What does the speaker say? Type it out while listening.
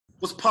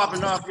What's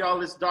popping off, y'all?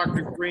 It's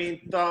Dr.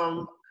 Green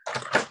Thumb,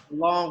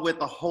 along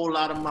with a whole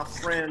lot of my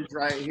friends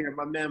right here.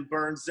 My man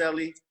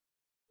Burnzelli.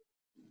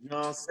 You know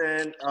what I'm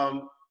saying?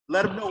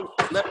 Let them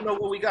know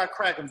what we got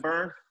cracking,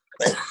 Burn.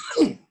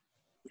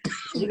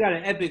 We got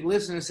an epic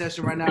listening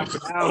session right now for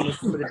the album.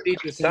 Some of the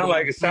features. Sound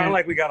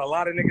like we got a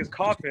lot of niggas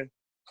coughing.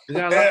 We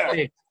got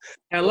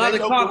a lot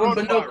of coughing,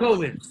 but no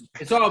COVID.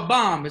 It's all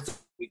bomb. It's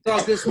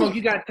all good smoke.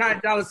 You got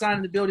Dolla ign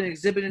in the building,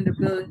 Xzibit in the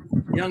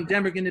building, Young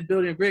Demrick in the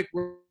building, Rick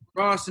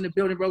Ross in the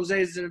building,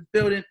 Rose's in the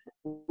building,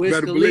 Wiz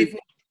Khalifa,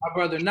 my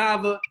brother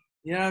Nava.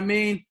 You know what I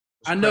mean?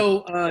 I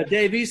know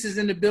Dave East is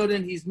in the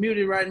building. He's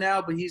muted right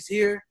now, but he's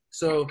here.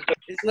 So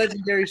it's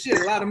legendary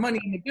shit. A lot of money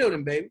in the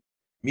building, baby.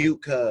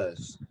 Mute,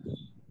 cuz.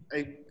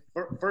 Hey,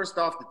 first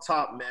off the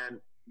top, man,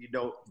 you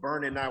know,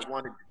 Burn and I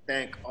wanted to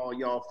thank all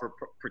y'all for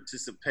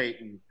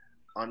participating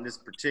on this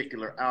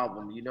particular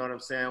album. You know what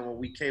I'm saying? When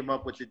we came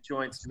up with the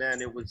joints,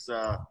 man, it was,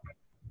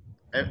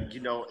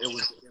 you know, it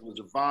was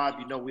a vibe.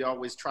 You know, we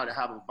always try to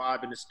have a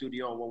vibe in the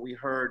studio. And when we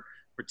heard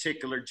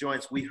particular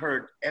joints, we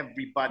heard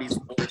everybody's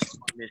voice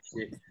on this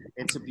shit.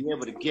 And to be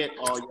able to get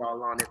all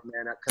y'all on it,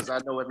 man, because I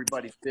know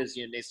everybody's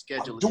busy and their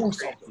schedule is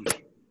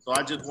crazy. So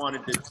I just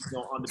wanted to, you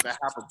know, on the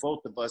behalf of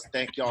both of us,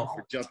 thank y'all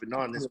for jumping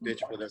on this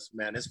bitch with us,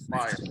 man. It's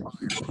fire.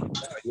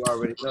 You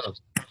already know.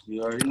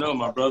 You already know,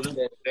 my brother.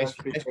 Thanks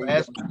for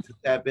asking me to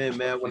tap in,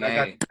 man. When I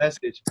got the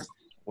message,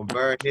 when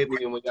Bird hit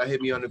me and when y'all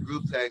hit me on the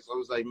group text, I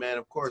was like, man,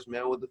 of course,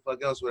 man. What the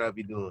fuck else would I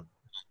be doing?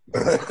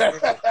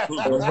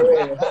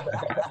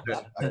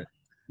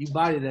 You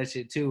body that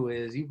shit too,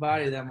 Wiz. You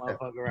body that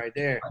motherfucker right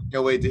there. I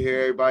can't wait to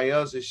hear everybody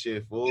else's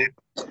shit, fool.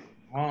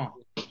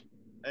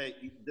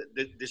 Hey,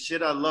 the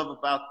shit I love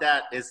about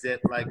that is that,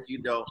 like,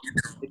 you know,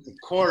 it's a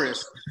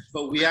chorus,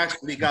 but we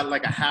actually got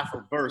like a half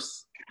a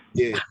verse.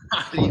 Yeah.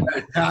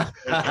 that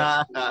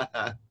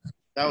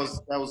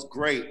was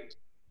great.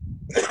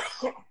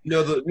 You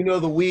know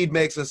the weed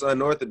makes us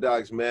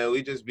unorthodox, man.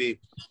 We just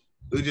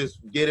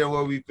get in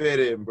where we fit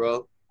in,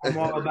 bro. I'm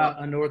all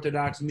about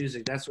unorthodox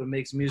music. That's what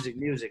makes music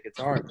music. It's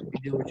art.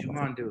 You do what you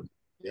want to do.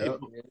 Yep.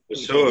 For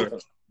sure.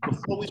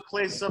 Before we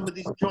play some of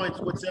these joints,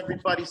 what's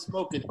everybody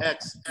smoking?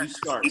 X, you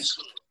start.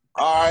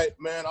 All right,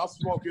 man. I'm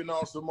smoking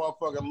on some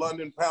motherfucking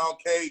London pound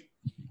cake,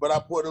 but I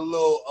put a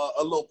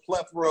little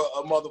plethora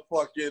of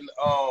motherfucking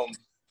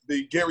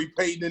the Gary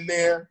Payton in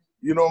there.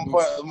 You know,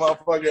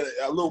 motherfucking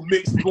a little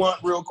mixed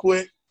blunt real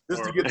quick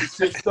just to get the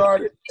shit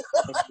started.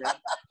 Okay.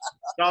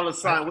 Dolla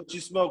ign, what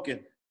you smoking?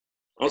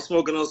 I'm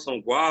smoking on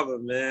some guava,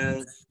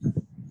 man.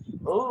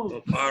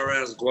 Ooh. Fire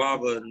ass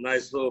guava,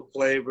 nice little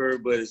flavor,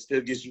 but it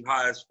still gets you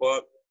high as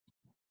fuck.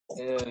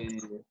 Hell yeah.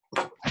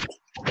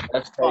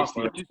 That's What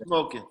tasty. you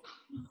smoking?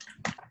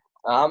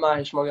 I'm out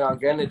here smoking on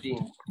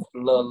grenadine. A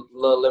little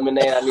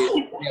lemonade. I need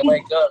to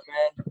wake up,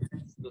 man.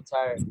 Still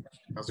tired.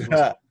 That's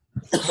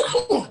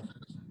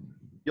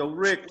Yo,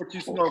 Rick, what you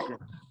smoking?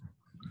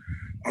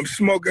 I'm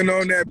smoking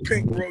on that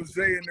pink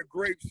rosé and the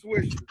grape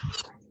swish.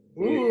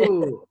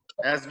 Ooh.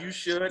 As you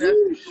should, as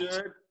you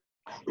should.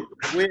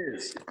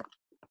 Wiz.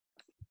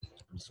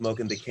 I'm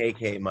smoking the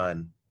KK,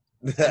 man.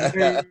 That's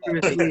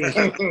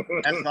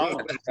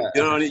all.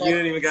 You don't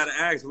even got to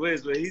ask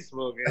Wiz what he's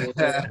smoking.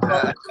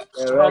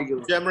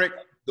 Demrick.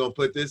 Gonna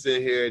put this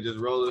in here and just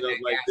roll it up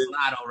like this.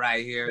 Lotto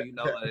right here. You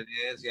know what it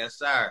is. Yes,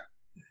 sir.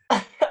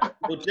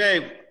 Well,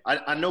 Dave,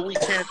 I know we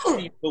can't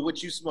see, but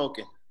what you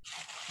smoking?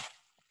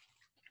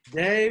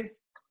 Dave,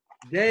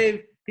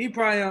 he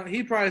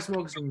probably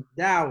smoking some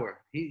Dower.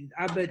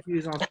 I bet you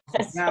he's on some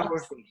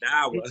Dower.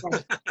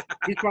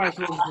 He's probably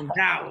smoking some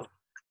Dower.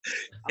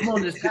 I'm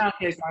on this pound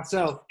cake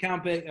myself.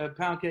 Pound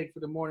cake for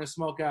the morning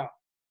smoke out.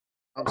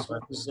 I'm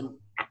smoking some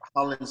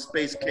Holland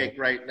space cake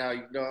right now.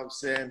 You know what I'm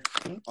saying?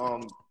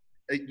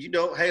 You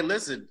know, hey,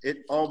 listen,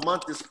 all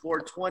month is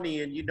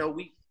 420, and you know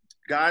we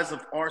guys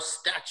of our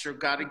stature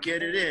got to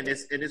get it in.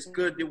 It's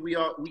good that we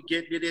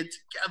getting it in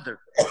together.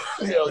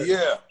 Hell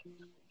yeah.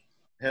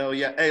 Hell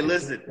yeah. Hey,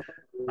 listen,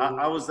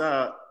 I was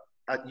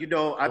you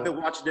know, I've been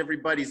watching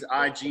everybody's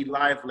IG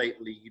live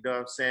lately. You know what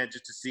I'm saying?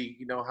 Just to see,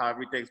 you know, how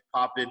everything's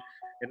popping.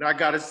 And I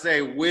gotta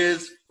say,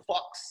 Wiz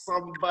fucked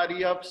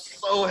somebody up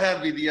so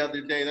heavy the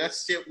other day. That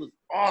shit was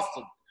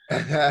awesome.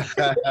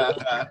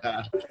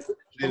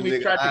 He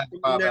tried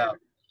to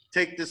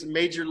take this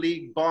major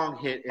league bong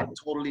hit and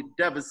totally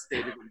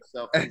devastated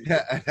himself. I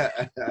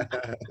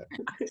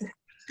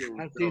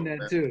seen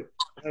that too.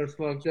 That was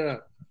fucked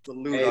up.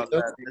 Salute on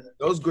that.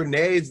 Those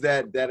grenades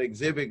that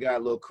Xzibit got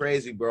a little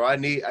crazy, bro. I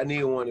need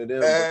one of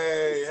them.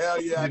 Hey,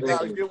 hell yeah, I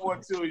gotta get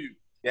one to you.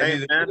 Yeah, I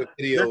need to do a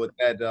video with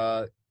that,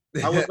 dog.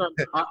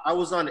 I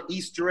was on an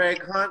Easter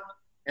egg hunt,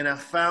 and I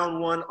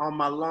found one on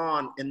my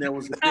lawn, and there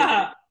was a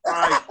big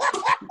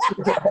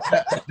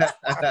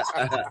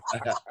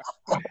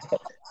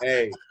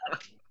Hey,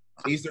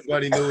 Easter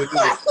Bunny knew what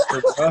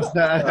to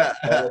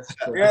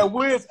do. Yeah,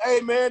 Wiz,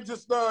 hey man,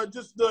 just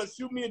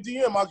shoot me a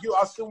DM.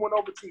 I'll send one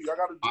over to you. I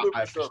gotta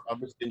deliver stuff. I'm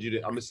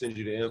gonna send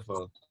you the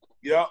info.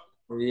 Yep.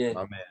 Yeah.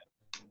 My man.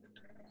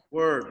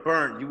 Word,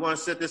 Burn. You want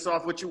to set this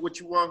off? What you want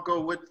to go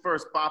with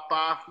first,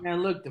 Papa?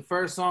 Man, look, the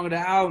first song of the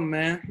album,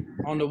 man,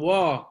 On the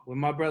Wall, with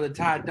my brother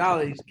Ty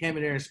Dolla. He came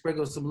in there and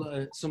sprinkled some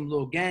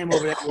little game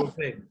over there real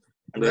quick.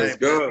 Let's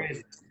go.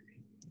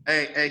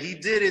 Hey, he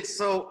did it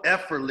so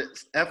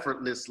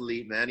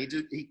effortlessly, man. He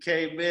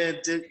came in,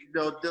 did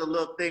a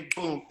little thing,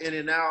 boom, in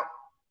and out.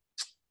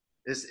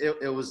 It's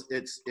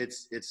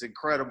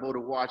incredible to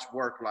watch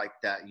work like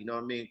that. You know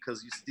what I mean?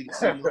 Because you see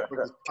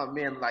motherfuckers come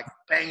in like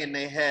banging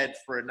their head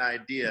for an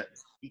idea.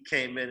 He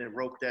came in and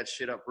roped that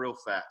shit up real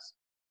fast.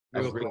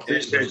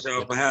 Appreciate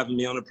y'all for having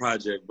me on the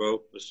project, bro.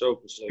 For sure.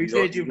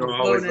 Appreciate you for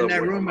floating in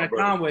that room at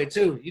Conway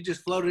too. You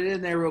just floated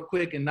in there real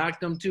quick and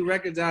knocked them 2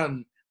 records out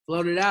and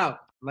floated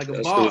out like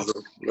a ball.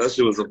 That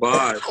shit was a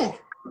vibe.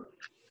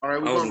 All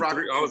right,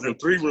 I was in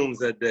 3 rooms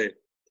that day.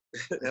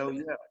 Hell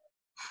yeah.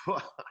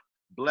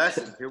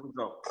 Blessing. Here we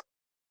go.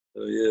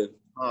 Oh yeah.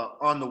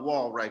 On the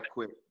Wall, right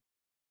quick.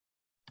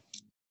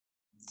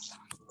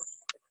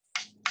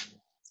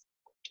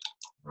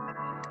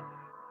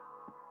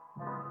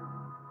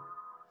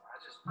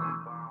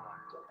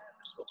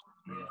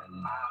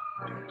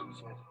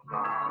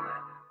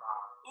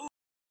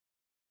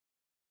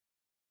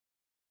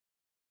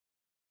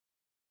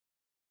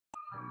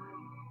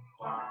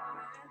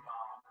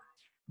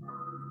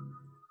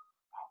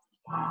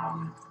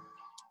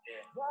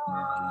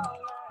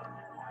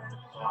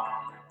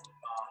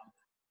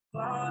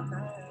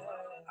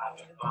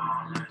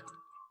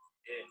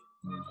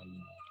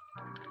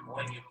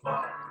 When you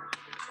fall,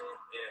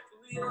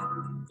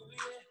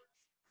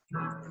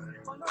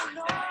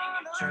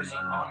 Jersey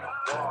on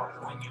the wall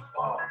when you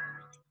fall.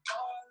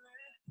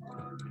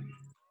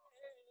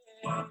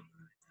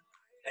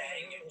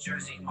 Hang your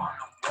jersey on the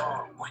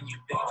wall when you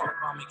big drip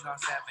on me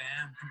cost half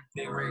M.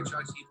 Big rig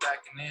trucks keep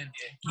backing in.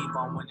 Keep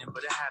on winning,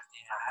 but I have to.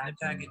 I had a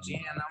pack of gin,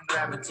 I'm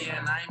grabbing 10.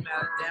 I ain't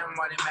mad at them,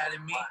 why they mad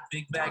at me?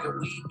 Big bag of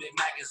weed, big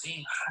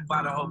magazine. I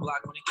bought a whole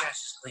block when the cash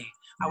is clean.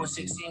 I was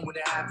 16 with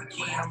a half a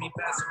key. How many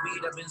packs of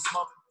weed I've been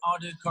smoking? All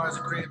the cars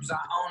and cribs,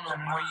 I own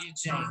them. Where your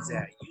chains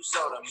at? You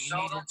sold them. You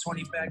need a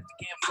 20 back, you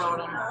can't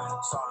float them.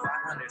 Saw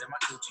 500 in my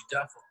Gucci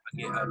duffel. I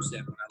get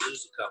upset when I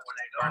lose a couple. When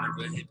they burn a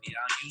real hit me,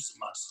 I don't use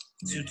a muscle.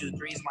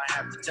 223s might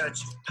have to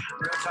touch you.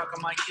 Real talk, I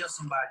might kill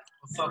somebody.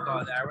 But fuck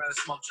all that, I'd rather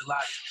smoke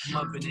gelato.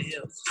 I'm up in the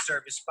hills,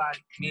 service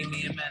spotty. Me and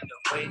Mendo,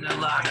 waiting a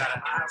lot. Got a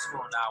high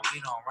school now,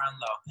 we don't run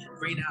low.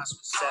 Greenhouse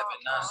with 7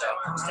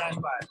 undo. Stash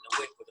by in the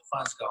wick where the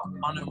funds go.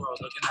 On the road,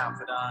 looking out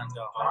for the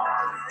undo.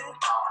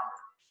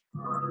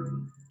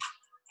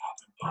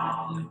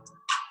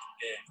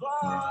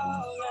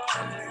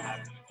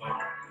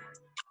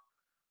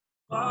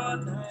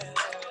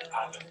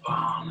 I've been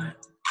ballin',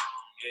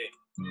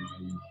 yeah.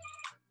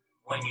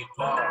 When you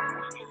ball,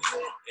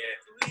 yeah.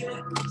 Hang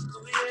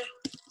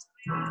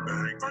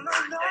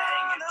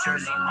your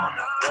jersey on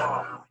the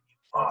wall.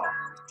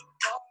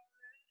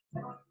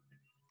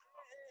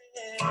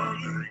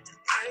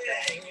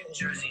 Hang your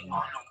jersey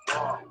on the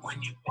wall when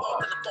you ball.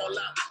 Fall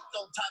out.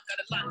 Don't talk, got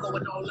a lot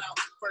going all out.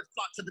 First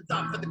flock to the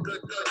top for the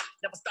good.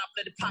 Never stop,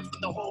 let it pop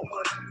in the whole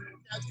hood.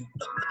 Now you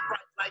look for the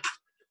bright light.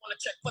 You wanna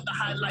check for the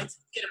highlights.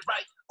 Get it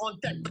right on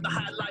deck for the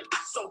highlight.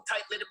 So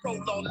tight, let it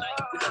roll all night.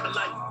 We live a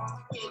life.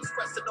 We ain't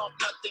stressing off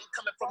nothing,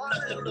 coming from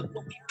nothing. Look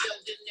what we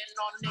building, and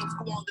our names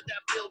go on to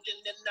that building.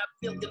 And that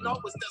building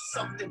always does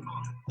something.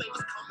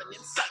 Flavors coming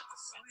in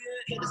cycles.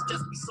 Haters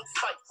just be so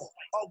spiteful.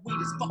 Our weed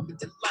is fucking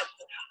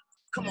delightful.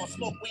 Come on,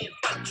 smoke, we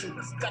invite you.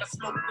 Got a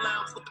smoke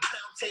lounge with the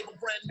pound table,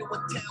 brand new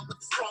in town with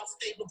the strong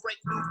stable. Break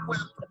new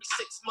ground every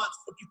 6 months.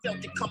 If you felt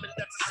it coming,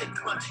 that's a sick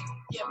hunch.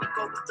 Yeah, we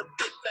go to the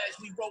big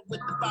bags. We roll with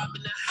the vibe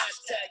and the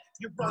hashtag.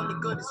 You're only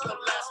good as your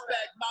last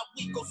bag. My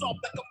weed goes off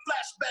like a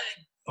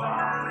flashbang.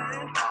 I've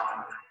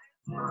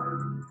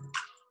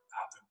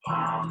been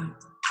ballin',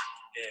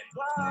 yeah.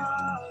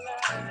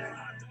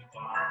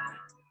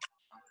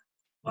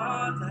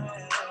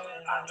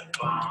 I've been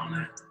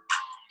ballin',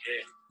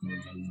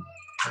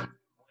 yeah.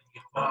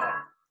 Ball.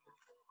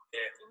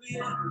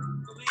 Yeah.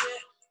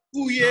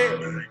 Ooh yeah.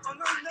 Hang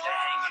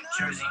your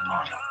jersey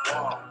on the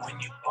wall when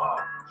you ball.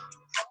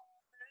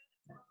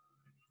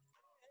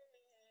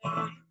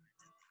 Hang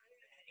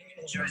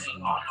your jersey on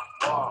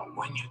the wall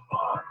when you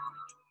ball.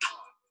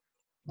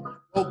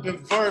 Open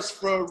verse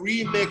for a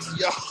remix,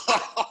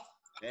 y'all.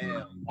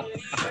 Damn.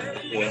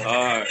 Yeah,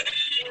 hard.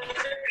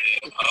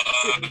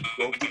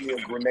 Don't give me a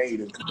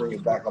grenade and bring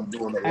it back. I'm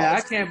doing it. Hey,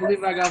 I can't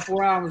believe I got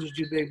 4 albums with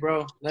you, big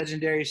bro.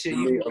 Legendary shit.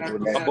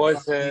 My boy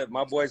said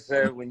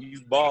when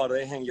you ball,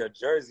 they hang your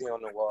jersey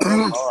on the wall.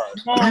 That's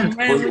hard. Come on,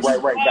 man.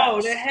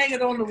 Right. They hang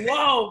it on the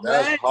wall,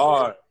 man. That's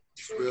hard.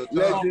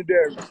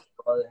 Legendary.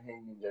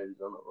 Hanging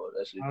jerseys on the wall.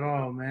 That shit. Hold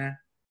on, man.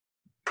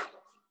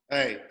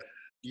 Hey,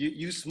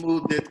 you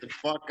smoothed it the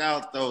fuck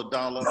out though,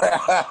 Dolla.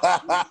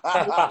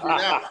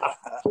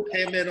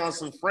 Came in on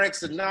some Frank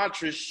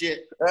Sinatra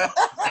shit.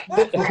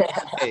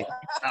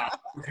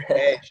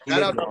 Hey,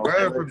 shout out to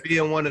Bird for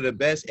being one of the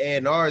best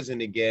A&Rs in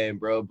the game,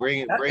 bro.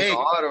 Bring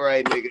all the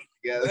right niggas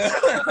together.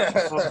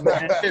 Oh,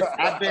 man,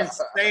 I've been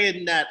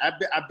saying that.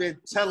 I've been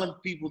telling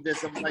people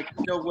this. I'm like,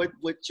 you know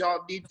what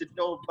y'all need to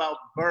know about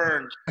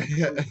Burn.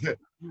 You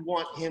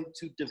want him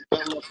to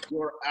develop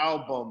your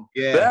album.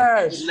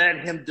 Yeah.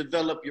 Let him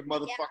develop your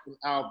motherfucking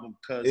album.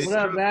 Cause what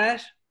up,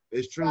 Bash?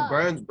 It's true.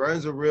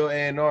 Burns a real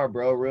A&R,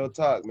 bro. Real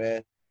talk,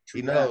 man.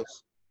 He knows.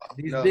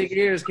 These big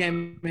ears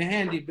came in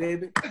handy,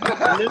 baby.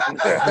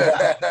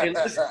 Hey,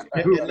 listen,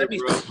 let me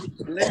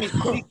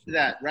speak to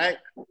that, right?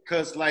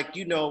 Because, like,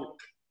 you know,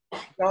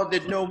 y'all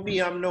that know me,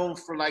 I'm known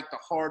for, like, the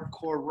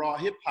hardcore raw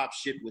hip-hop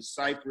shit with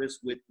Cypress,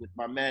 with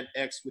my man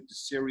X, with the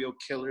serial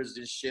killers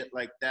and shit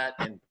like that,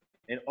 and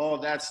all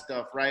that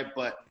stuff, right?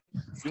 But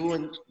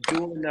doing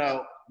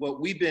what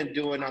we've been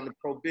doing on the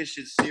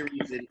Prohibition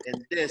series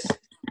and this,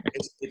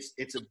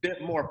 it's a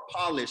bit more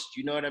polished,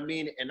 you know what I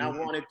mean? And I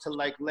wanted to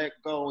like let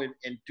go and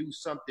do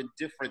something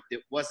different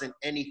that wasn't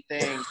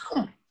anything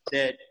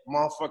that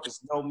motherfuckers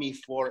know me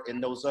for in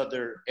those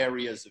other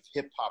areas of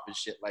hip hop and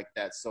shit like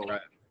that. So,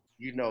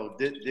 you know,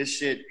 this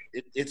shit,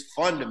 it's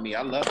fun to me.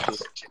 I love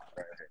this shit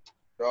right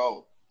here.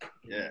 Oh,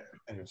 yeah.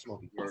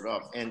 Word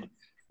up. And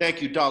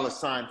thank you,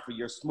 $, for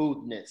your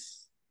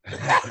smoothness.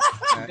 That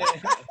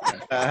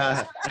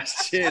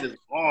shit is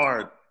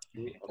hard.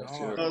 You know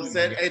what I'm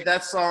saying? Hey,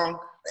 that song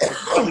is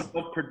probably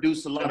going to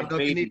produce a lot of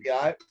babies.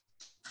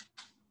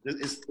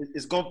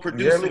 It's going to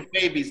produce some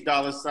babies,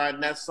 $,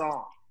 that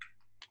song.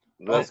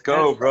 Let's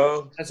go,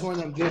 bro. That's one of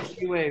them good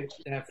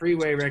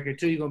freeway record,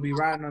 too. You're going to be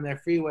riding on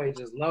that freeway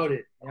just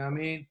loaded. You know what I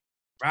mean?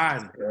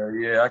 Riding.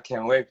 Yeah, I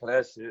can't wait for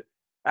that shit.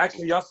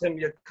 Actually, y'all send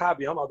me a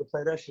copy. I'm about to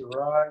play that shit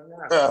right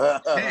now.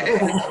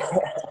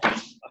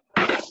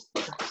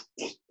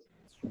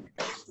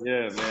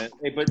 Yeah, man.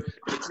 Hey, but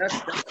that's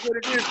what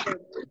it is. Man.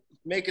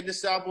 Making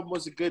this album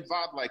was a good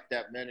vibe like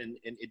that, man, and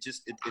it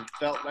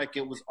felt like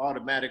it was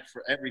automatic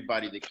for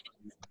everybody that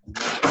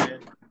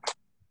came.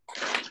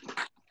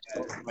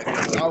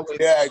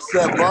 Yeah,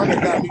 except Burner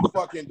got me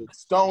fucking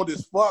stoned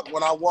as fuck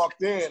when I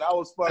walked in. I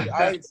was fucking,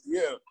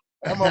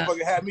 that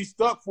motherfucker had me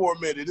stuck for a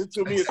minute. It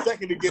took me a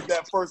second to get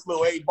that first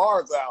little 8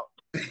 bars out.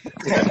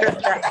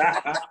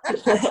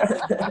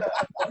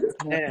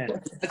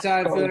 Man, that's how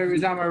I feel every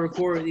time I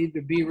record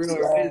either Be Real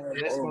or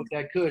Business. I smoke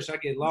that kush, I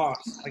get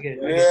lost. Man,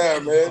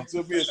 it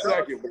took me a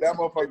second, but that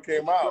motherfucker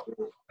came out.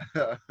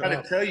 I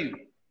gotta tell you,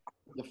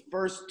 the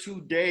first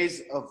 2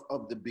 days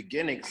of the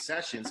beginning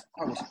sessions,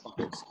 I was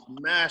fucking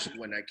smashed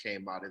when I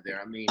came out of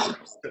there. I mean, I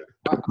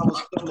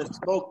was filming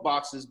smoke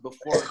boxes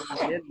before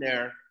going in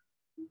there,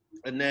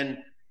 and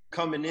then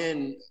coming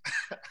in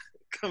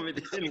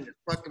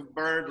fucking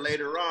burned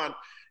later on.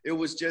 It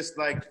was just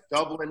like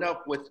doubling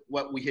up with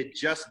what we had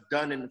just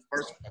done in the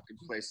first fucking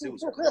place. It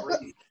was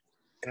crazy.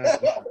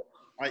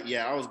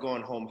 I was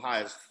going home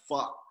high as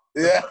fuck.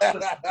 Yeah.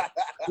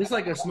 It's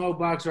like a smoke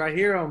box right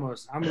here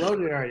almost. I'm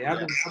loaded already. I've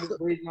been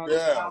breathing on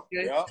this.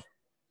 Okay? Yeah.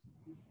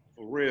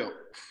 For real.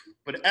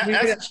 But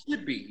as it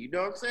should be. You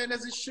know what I'm saying?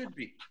 As it should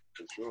be.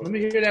 For sure. Let me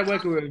hear that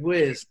record with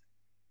Wiz.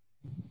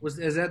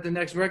 Is that the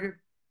next record?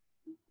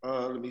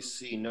 Let me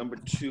see. Number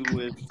 2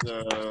 is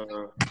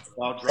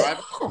While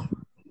Driving.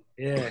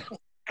 Yeah.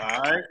 All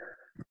right.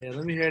 Yeah,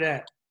 let me hear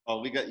that.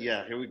 Oh, we got,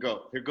 here we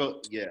go. Here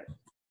goes, yeah.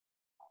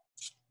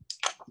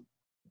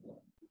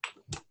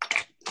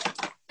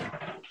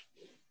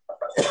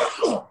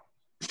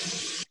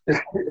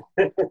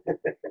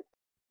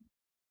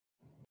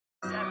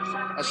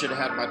 I should have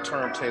had my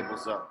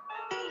turntables up.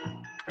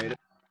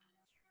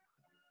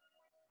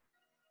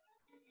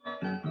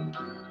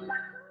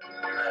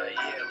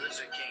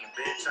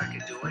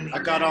 I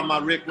got on my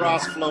Rick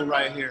Ross flow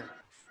right here.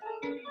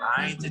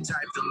 I ain't the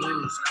type to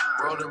lose.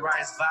 Roll the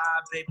rice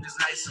vibe, paper's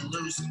nice and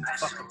loose.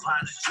 Fuck a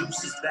pint of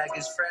juice, his bag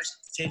is fresh.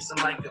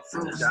 Tasting like a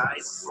fruit, the ice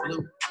is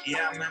blue.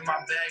 Yeah, I'm in my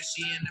bag,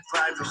 she in the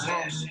private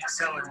room.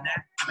 Selling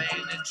that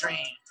man a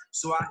dream,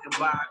 so I can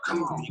buy a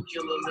coupe. You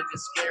killer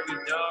looking scary,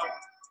 dog.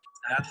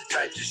 Not the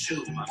type to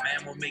shoot. My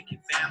man will make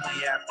your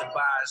family have to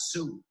buy a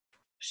suit.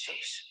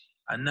 Sheesh.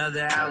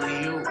 Another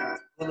alley-oop.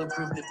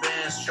 Bulletproof the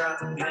band's truck.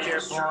 Be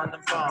careful on the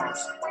phones.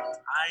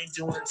 I ain't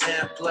doing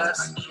 10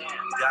 plus.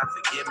 God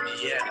forgive me,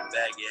 yeah, the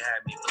bag it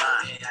had me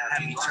blind.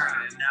 Had me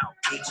turning out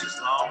bitches,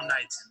 long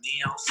nights and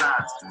neon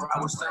signs. I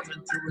was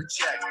thumbing through a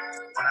check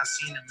when I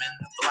seen him in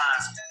the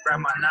blinds.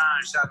 Grabbed my 9,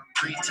 shot him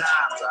 3 times.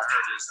 I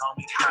heard his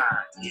homie cry,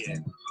 yeah.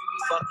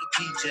 Fuck a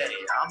PJ,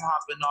 I'm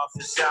hopping off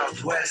the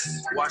Southwest.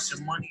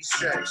 Watching money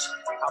stretch.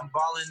 I'm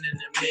balling in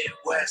the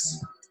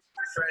Midwest.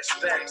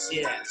 Fresh backs,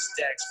 yeah,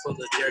 stacks full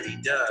of dirty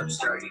dubs.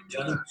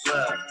 Blue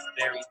blood,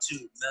 buried 2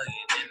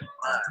 million in the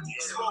mud.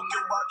 Yeah.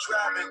 Smoking while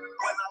driving,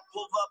 when I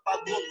pull up, I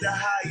look the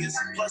highest.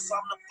 Plus,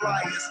 I'm the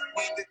flyest.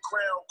 Need the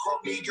crown, call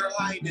me your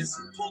highness.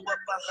 Pull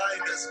up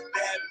behind us,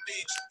 bad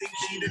bitch, think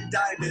she the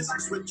diamond.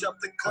 Switch up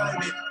the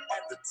climate,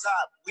 at the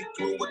top, we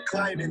through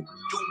reclining.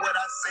 Do what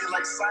I say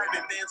like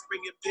Simon, man's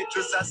bringing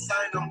pictures, I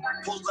sign them.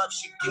 Pull up,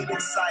 she get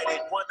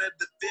excited. One of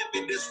the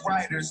vividest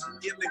writers,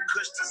 giving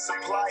kush to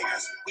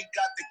suppliers. We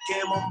got the game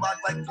on lock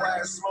like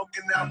fires,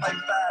 smoking out like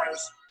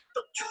fires.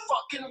 Don't you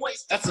fucking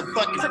waste. That's a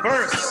fucking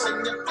verse.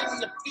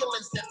 The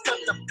feelings that felt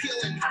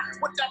appealing.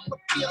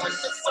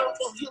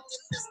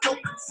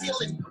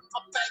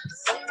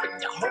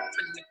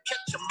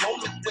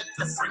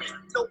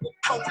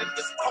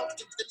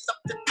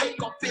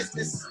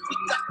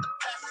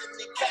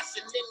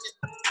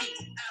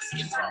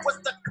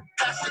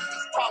 flashing.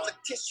 These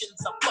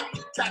politicians are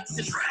fucking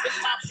taxing. And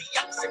my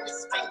Beyonce in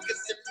his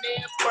fingers and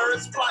their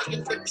birds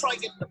flying. They're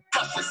trying to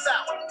flush us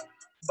out.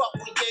 But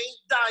we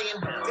ain't dying.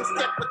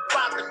 Instead, we're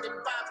thriving and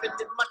vibing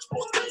and much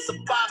more than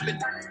surviving.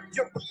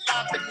 You're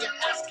alive and you're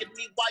asking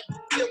me why you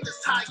feel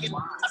this high. And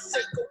I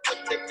say go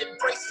with it,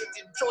 embrace it,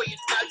 enjoy it,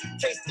 now you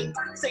taste it.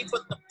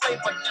 Savor the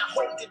flavor, now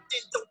hold it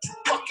in, don't you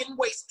fucking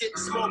waste it.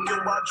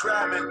 Smoking while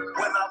driving.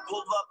 When I pull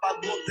up, I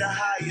look the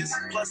highest.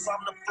 Plus,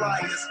 I'm the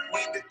flyest.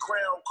 We the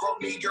crown, call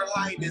me your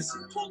highness.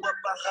 Pull up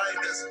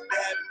behind us.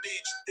 Bad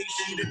bitch, think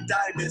she the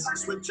diamonds.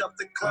 Switch up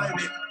the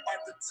climate.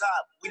 At the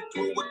top, we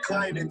through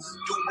reclining.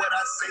 Do what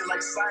I say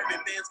like Simon.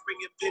 Man's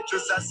bringing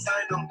pictures, I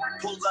sign them.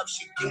 Pull up,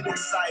 she get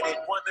excited.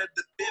 One of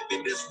the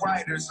vividest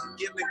writers.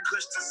 Giving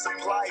kush to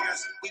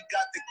suppliers. We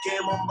got the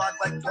game on lock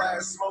like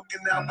pliers.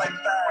 Smoking out like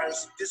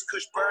fires. This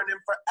kush burning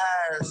for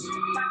hours.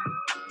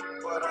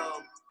 But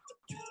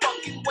you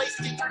fucking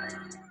waste it.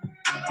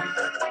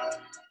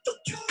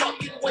 Don't you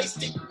fucking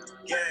waste it.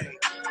 Gang.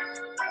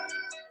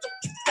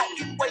 Don't you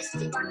fucking waste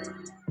it.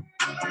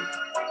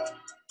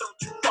 Don't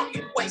you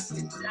fucking waste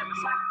it.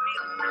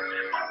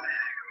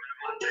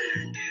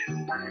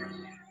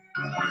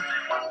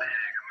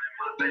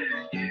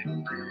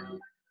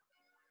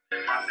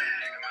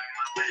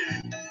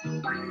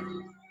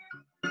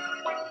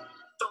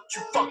 Don't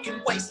you fucking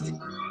waste it.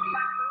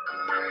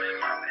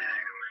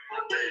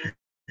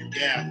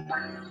 Yeah.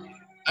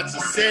 That's a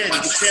sin. You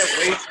can't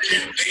waste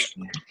it.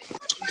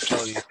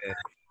 Oh, yeah.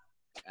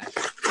 That's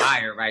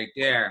fire right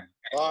there.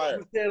 Fire.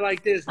 You say it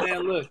like this,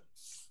 man. Look,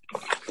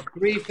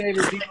 3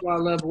 favorite people I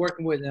love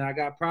working with and I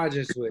got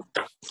projects with.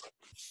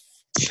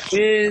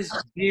 Wiz,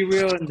 Be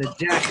Real, and the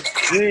Jacket.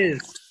 Wiz,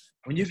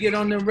 when you get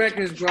on them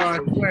records, bro, I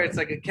swear it's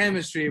like a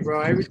chemistry,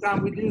 bro. Every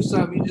time we do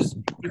something,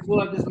 you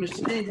pull up this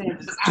machine gun.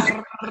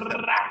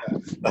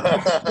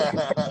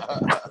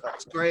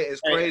 It's great.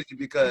 It's crazy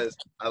because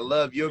I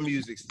love your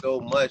music so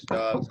much,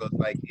 dog. So it's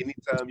like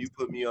anytime you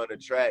put me on a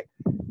track,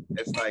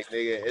 it's like,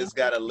 nigga, it's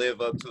gotta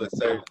live up to a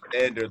certain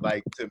standard,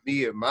 like to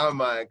me in my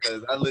mind,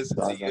 because I listen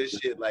to your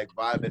shit like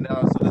vibing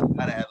out, so it's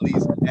gotta at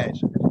least match.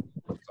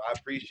 So I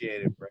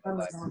appreciate it, bro.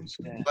 Like,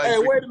 hey,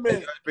 wait a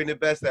minute. Bring the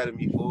best out of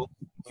me, fool.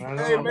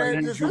 Hey,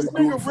 man, does this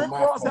nigga Rick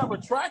Ross have a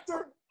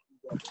tractor?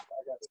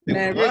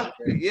 Man,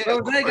 yeah,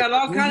 bro, they got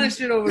all kind of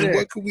shit over there.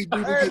 What can we do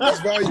to get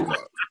this volume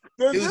up?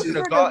 Does this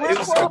nigga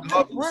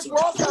Rick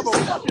Ross have a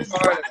fucking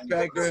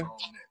tractor?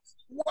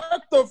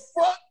 What the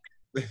fuck?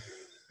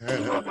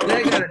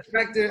 They got a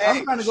tractor.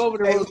 I'm trying to go over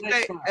the road.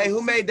 Hey,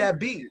 who made that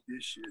beat?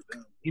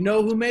 You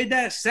know who made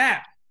that?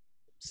 Sap.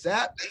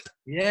 Sap?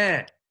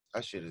 Yeah.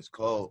 That shit is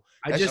cold.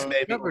 I just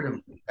discovered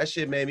him. That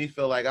shit made me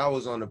feel like I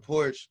was on the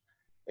porch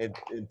in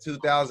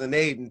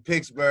 2008 in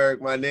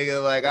Pittsburgh, my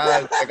nigga. Like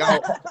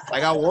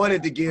I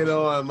wanted to get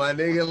on, my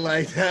nigga.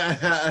 Like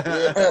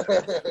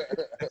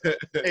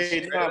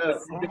Hey,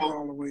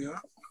 all the way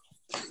up.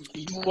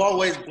 You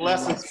always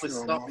bless us with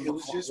something. It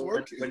was just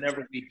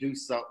whenever we do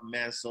something,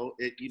 man. So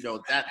it,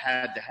 that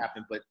had to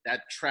happen. But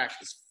that track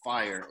is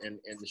fire, and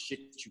the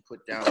shit that you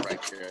put down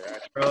right there,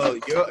 bro.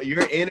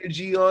 Your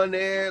energy on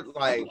there,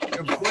 like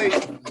your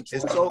voice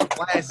is so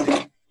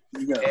classic.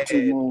 You got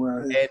 2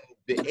 more right here. And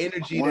the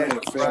energy that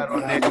you brought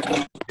on there,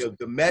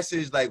 the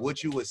message, like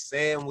what you was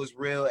saying was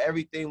real.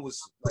 Everything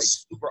was like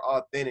super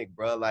authentic,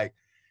 bro. Like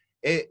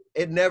you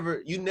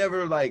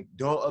never like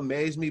don't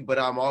amaze me, but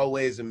I'm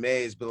always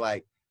amazed. But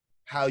like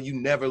how you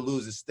never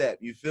lose a step.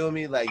 You feel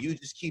me? Like you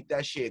just keep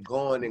that shit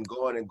going and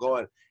going and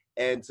going,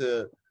 and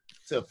to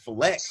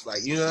flex,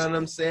 like, you know what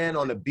I'm saying?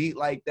 On a beat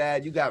like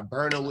that, you got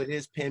Burner with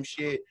his pimp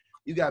shit.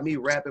 You got me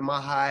rapping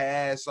my high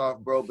ass off,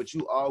 bro, but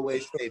you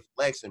always stay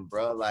flexing,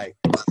 bro. Like,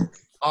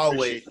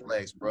 always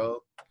flex,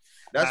 bro.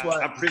 That's why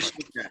I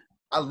appreciate that.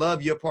 I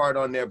love your part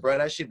on there, bro.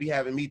 That shit be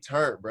having me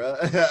turned, bro.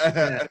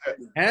 Yeah.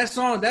 That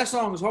song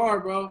was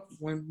hard, bro.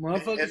 When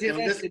motherfuckers hear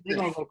that shit, they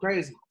gonna go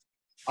crazy.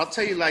 I'll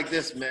tell you like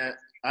this, man.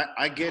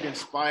 I get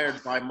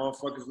inspired by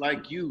motherfuckers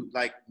like you.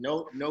 Like,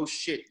 no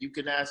shit. You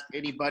can ask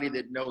anybody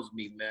that knows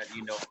me, man.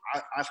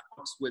 I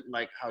fucks with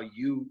like how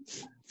you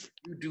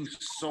do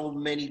so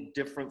many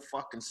different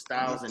fucking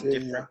styles and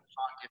different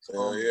pockets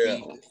on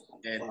beat.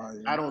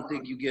 And I don't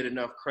think you get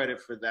enough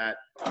credit for that.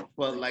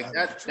 But like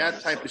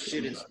that type of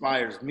shit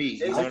inspires me.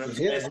 You know what I'm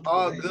saying? It's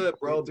all good,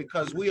 bro,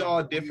 because we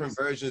all different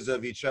versions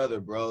of each other,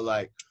 bro.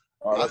 Like,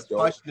 I was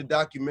watching the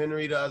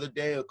documentary the other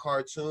day, a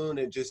cartoon,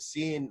 and just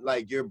seeing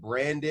like your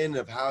branding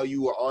of how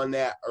you were on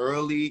that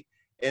early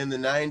in the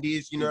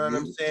 90s. You know what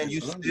I'm saying? You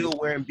still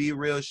wearing Be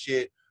Real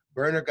shit.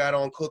 Burner got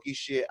on Cookie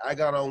shit. I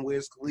got on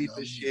Wiz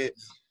Khalifa shit.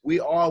 We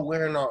all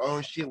wearing our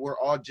own shit. We're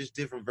all just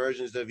different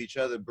versions of each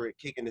other, but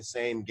kicking the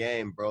same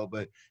game, bro.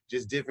 But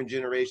just different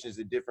generations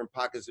and different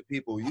pockets of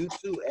people. You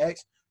too,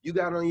 X. You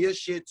got on your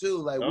shit too.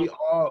 Like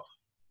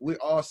we're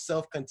all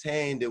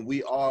self-contained and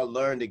we all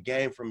learn the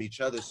game from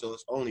each other, so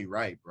it's only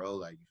right, bro.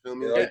 Like, you feel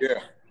me?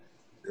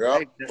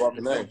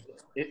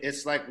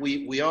 It's like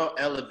we all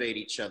elevate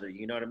each other.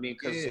 You know what I mean?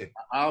 Because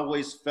I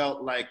always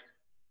felt like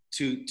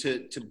to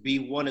be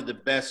one of the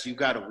best, you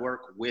got to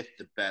work with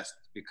the best,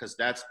 because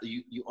that's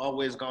you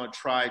always gonna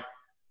try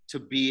to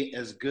be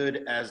as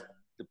good as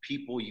the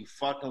people you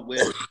fucking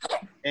with,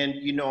 and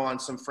you know, on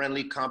some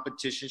friendly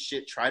competition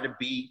shit, try to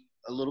be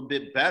a little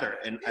bit better.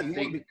 And I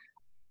think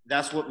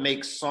that's what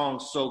makes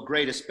songs so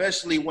great,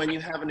 especially when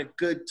you're having a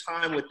good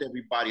time with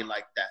everybody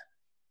like that.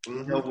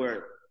 You know,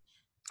 where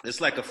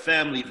it's like a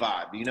family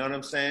vibe. You know what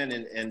I'm saying?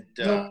 And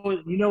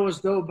you know what's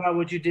dope about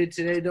what you did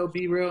today, though?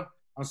 Be real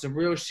on some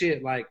real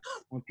shit. Like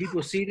when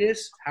people see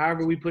this,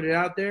 however we put it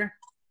out there,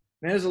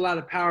 man, there's a lot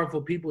of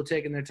powerful people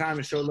taking their time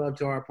to show love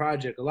to our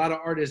project. A lot of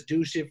artists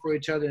do shit for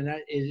each other, and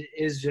that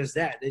is just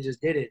that. They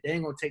just did it. They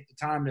ain't gonna take the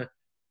time to,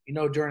 you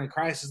know, during a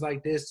crisis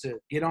like this, to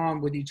get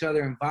on with each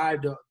other and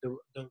vibe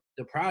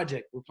the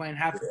project. We're playing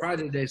half the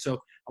project today,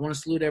 so I want to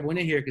salute everyone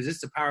in here because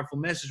it's a powerful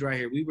message right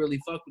here. We really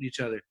fuck with each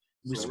other.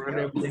 We support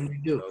everything we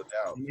do. No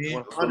doubt.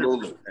 Yeah.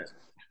 100%.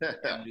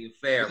 Gotta be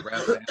fair, bro.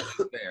 Gotta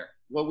be fair.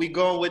 What we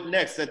going with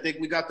next? I think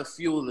we got the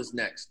Fuel is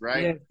next,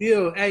 right? Yeah,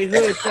 Fuel. Hey,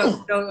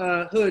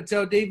 Hood,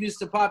 tell Dave used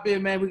to pop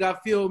in, man. We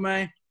got Fuel,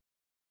 man.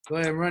 Go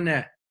ahead and run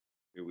that.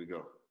 Here we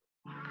go.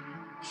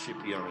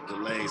 Should be on a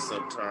delay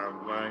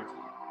sometime, right?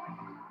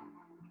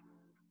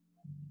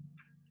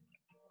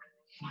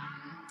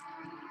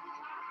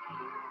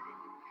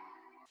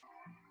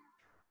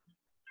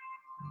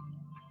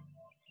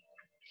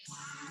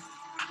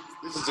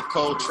 This is a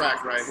cold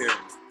track right here.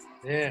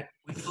 Yeah.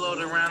 We float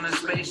around in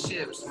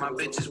spaceships. My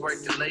bitches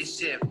work the late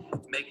shift.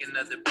 Make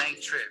another bank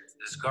trip.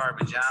 This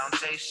garbage, I don't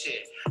taste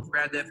shit.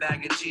 Grab that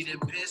bag of cheetah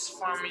piss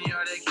for me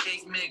or that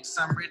cake mix.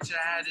 I'm rich, I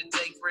had to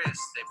take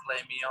risks. They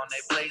play me on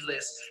their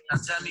playlist. Now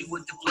tell me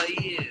what the play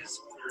is.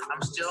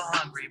 I'm still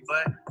hungry,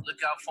 but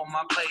look out for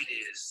my plate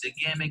is. The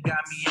game, it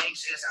got me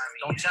anxious.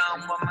 Don't tell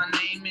them what my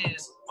name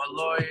is. My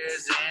lawyer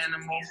is an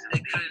animal. They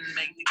couldn't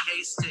make the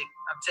case stick.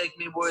 Now take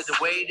me where the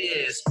weight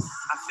is.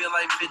 I feel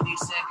like 50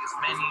 Cent, cause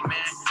many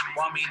men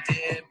want me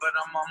dead, but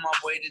I'm on my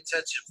way to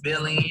touch $1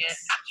 billion.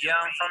 Yeah,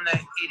 I'm from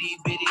that itty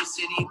bitty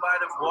city by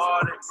the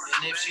water.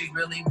 And if she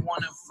really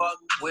wanna fuck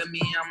with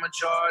me, I'ma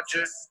charge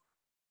her.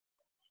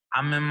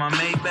 I'm in my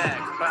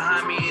Maybach,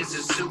 behind me is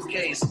a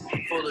suitcase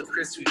full of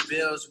crispy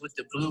bills with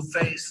the blue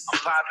face. I'm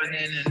popping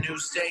in a new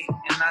state,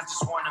 and I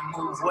just want to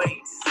move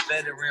weight.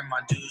 Better in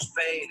my dues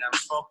paid, I'm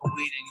smoking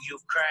weed in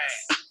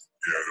Ukraine.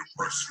 Yeah, the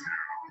person.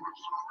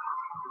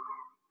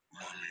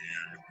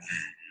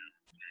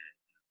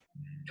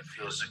 It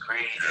feels a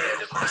green, yeah,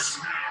 the pussy,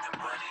 the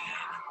money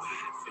and the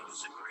weed, it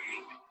feels a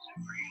green.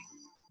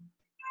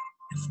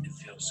 It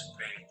feels a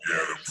green,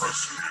 yeah, the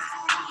person.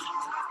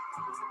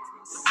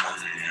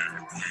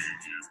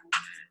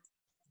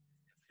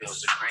 Feels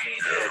the green,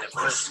 yeah, the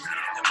pussy,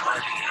 the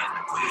money and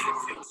the weed, it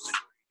feels the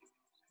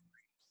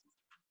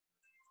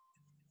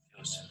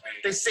green.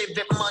 They say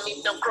that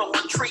money don't grow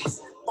on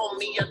trees.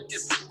 Homie, I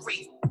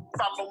disagree.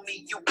 Follow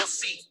me, you will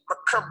see. My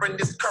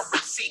current is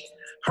currency.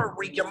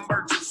 Hurry,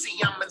 emergency.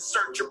 I'm in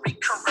surgery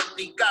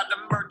currently. Got a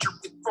merger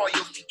with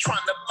royalty.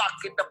 Trying to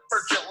lock it up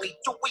urgently.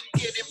 Do we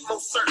get it?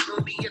 Most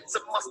certainly. It's a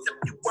must if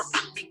you work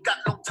with me. Got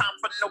no time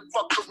for no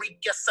fuckery.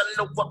 Guess I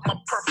know what my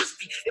purpose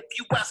be. If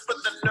you ask for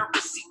the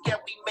nervous, yeah,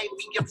 we may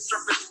be of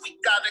service. We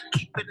gotta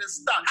keep it in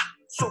stock.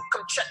 So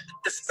come check the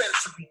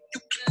dispensary.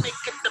 You can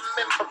make it a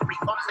memory.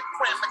 On the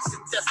gram, it's a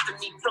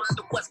destiny. From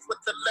the west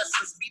with the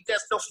lessons be.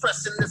 There's no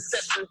stress in the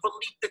session.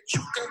 Believe that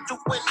you can do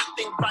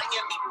anything by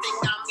anything.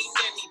 I mean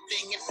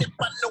anything. And if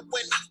I know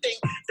anything,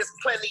 there's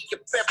plenty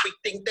of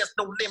everything. There's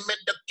no limit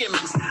to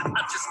gimmicks. I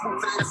just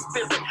move in the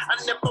spirit.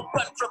 I never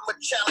run from a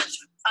challenge.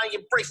 I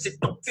embrace it,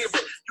 don't fear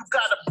it. You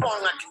got a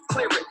bong, I can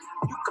clear it.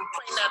 You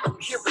complain, I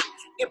don't hear it.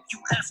 If you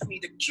ask me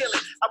to kill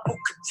it, I will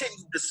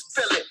continue to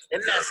spill it.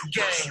 And that's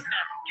game.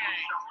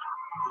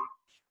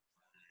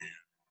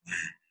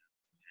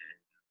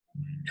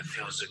 It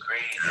feels the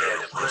green, yeah,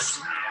 the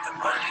pussy, the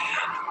money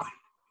and the weed,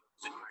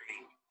 the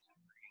green.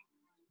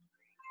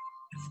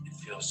 It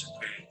feels the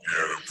green,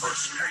 yeah, the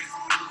pussy, the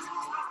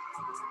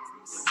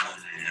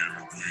money and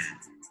the weed.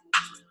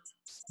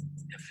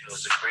 It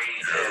feels the green,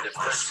 yeah, the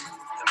pussy,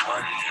 the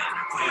money and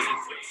the weed,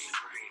 it feels the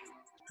green.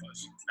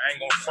 I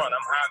ain't gonna front,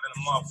 I'm higher than a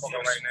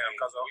motherfucker right now,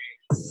 cuz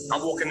I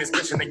walk in this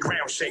bitch in the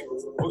crown shape.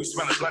 All you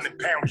smell is London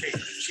pound cake.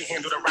 She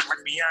handled the rock like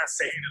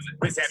Beyonce.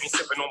 Bitch had me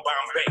sipping on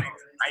Bombay.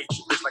 I eat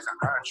you bitch like an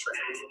entree.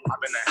 I've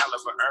been a hell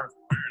of a earner.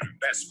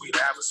 Best weed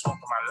I ever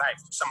smoked in my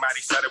life. Somebody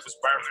said it was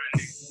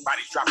burning.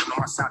 Bodies dropping on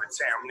my side of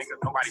town, nigga.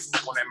 Nobody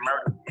spoke on that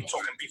murder.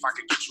 Talking beef, I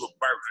could get you a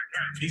burger.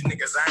 These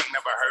niggas, I ain't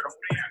never heard of.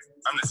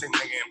 I'm the same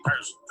nigga in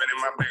person. Been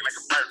in my bag like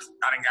a bird.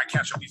 I done got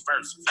catch up, be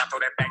first. I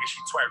throw that bag and she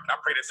twerk. I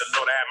pray that the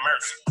Lord have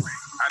mercy.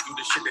 I do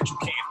the shit that you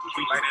can't do.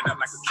 We light it up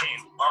like a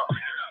candle.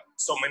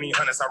 So many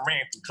hundreds I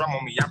ran through. Drum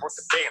on me, I brought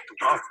the band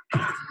through.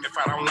 If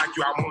I don't like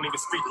you, I won't even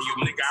speak to you,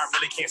 nigga. I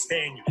really can't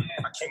stand you.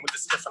 I came with the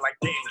sniffing like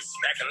Daniel.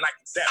 Acting like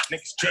that,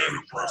 niggas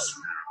jamming.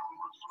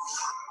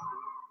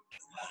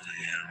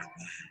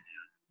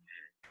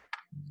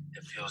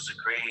 It feels the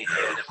green,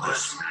 yeah, the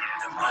pussy,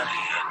 the money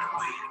and the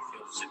weed. It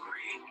feels the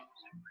green.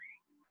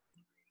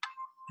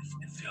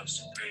 It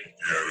feels the green,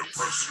 yeah, the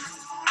pussy,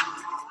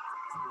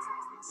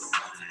 the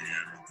money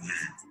and the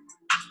weed.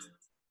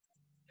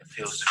 It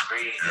feels the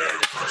green, yeah,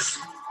 the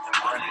pussy, the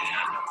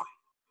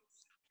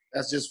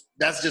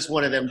That's just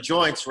one of them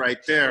joints right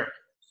there.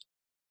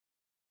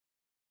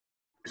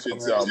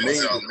 Shit's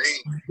amazing.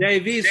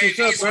 Dave East,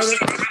 what's up,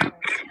 brother?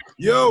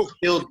 Yo.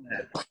 Killed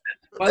that.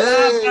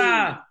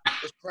 Hey.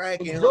 It's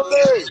cracking.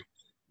 Hey.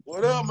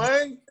 What up,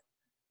 man?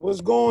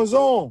 What's going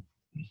on?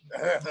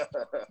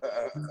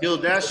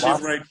 Killed that shit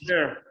right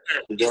there.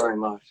 Very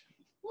much.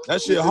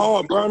 That shit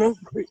hard, brother.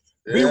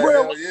 Be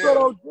real. What's good,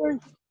 OG?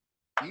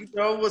 You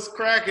know what's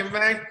cracking,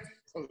 man?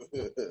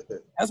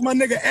 That's my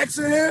nigga X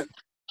in here?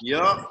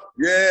 Yup.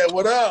 Yeah,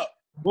 what up?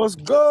 What's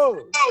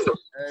good?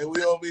 Hey,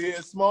 we over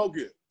here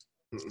smoking.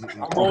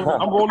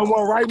 I'm rolling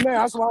one right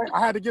now. That's why I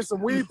had to get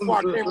some weed before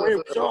I came here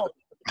with y'all.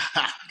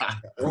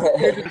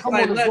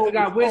 Like, look, we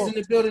got Wiz in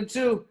the building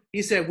too.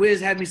 He said Wiz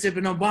had me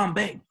sipping on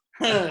Bombay.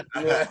 What's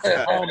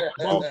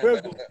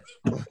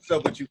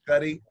up with you,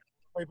 Cuddy?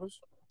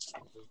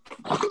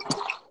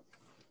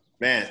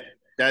 Man,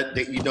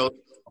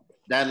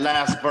 that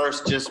last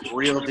verse just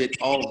reeled it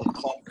all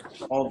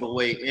the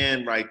way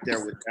in right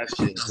there with that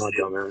shit.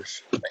 That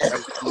was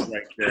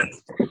right there.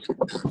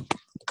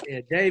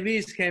 Yeah, Dave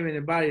East came in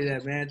and bodied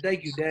that, man.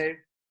 Thank you, Dave.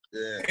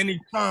 Yeah.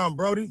 Anytime,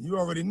 Brody. You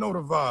already know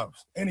the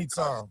vibes.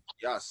 Anytime.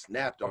 Y'all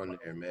snapped on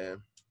there, man.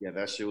 Yeah,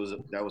 that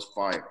was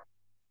fire.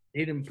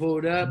 He done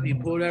pulled up. He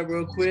pulled up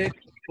real quick.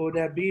 Pulled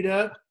that beat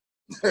up.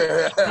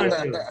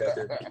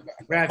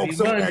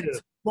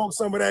 Smoke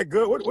some of that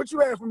good. What you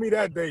had for me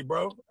that day,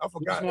 bro? I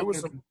forgot. It was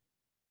some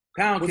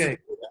pound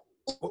cake.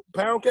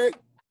 Pound cake?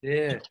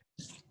 Yeah.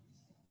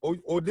 Or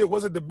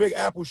was it the Big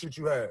Apple shit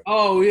you had?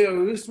 Oh yeah,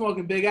 we were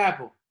smoking Big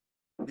Apple.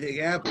 Big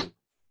Apple.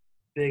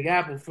 Big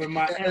Apple for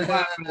my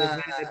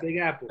Big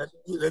Apple.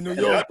 The New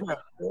York.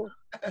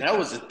 That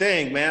was the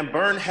thing, man.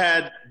 Burn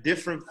had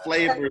different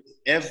flavors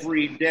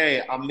every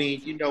day. I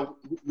mean, you know,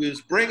 we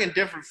was bringing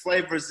different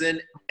flavors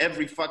in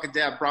every fucking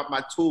day. I brought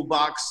my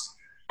toolbox,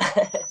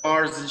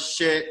 bars and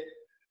shit.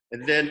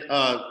 And then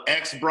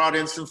X brought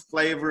in some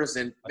flavors,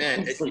 and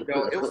man, it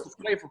was a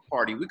flavor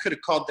party. We could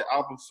have called the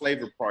album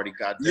Flavor Party,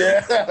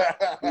 goddamn.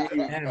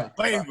 Yeah.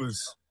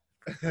 Flavors.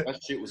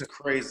 That shit was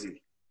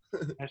crazy.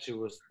 That shit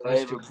was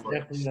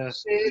definitely a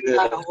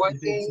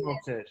big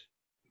smoke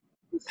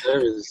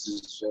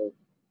session.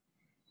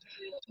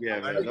 Yeah,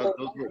 man.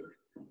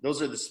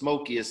 Those are the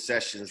smokiest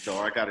sessions, though.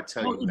 I gotta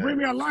tell you, man. Bring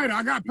me a lighter.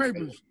 I got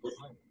papers.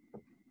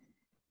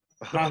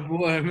 My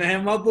boy,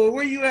 man. My boy,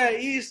 where you at,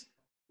 East?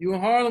 You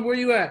in Harlem? Where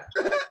you at?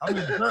 I'm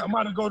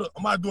about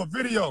to do a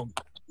video.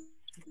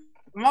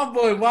 My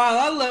boy, wow,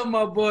 I love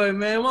my boy,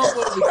 man. My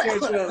boy be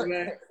catch up,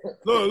 man.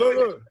 Look.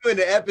 You in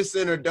the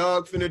epicenter,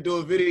 dog. Finna do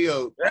a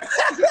video.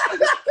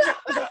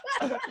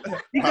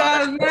 He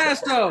got his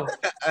mask, though.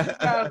 He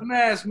got his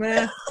mask,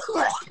 man.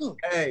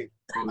 Hey,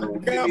 my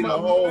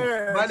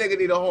nigga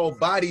need a whole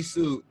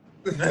bodysuit.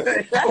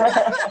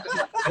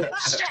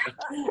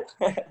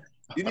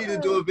 You need to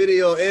do a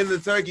video in the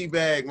turkey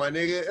bag, my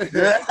nigga.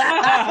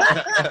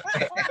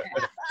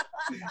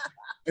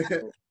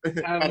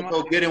 Gotta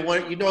go get in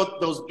one. You know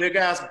those big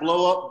ass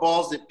blow up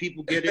balls that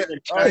people get in.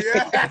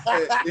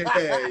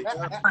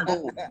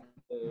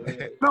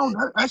 No,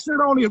 that shit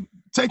only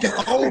taking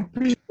old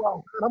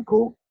people. I'm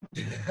cool.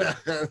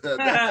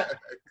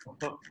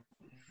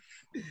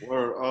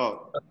 Word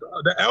up.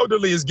 The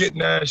elderly is getting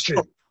that shit.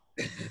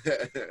 You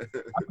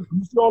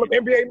see all the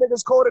NBA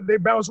niggas caught it, they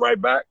bounce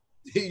right back.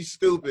 You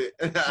stupid.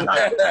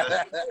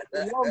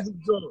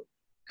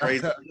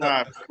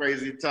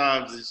 Crazy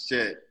times and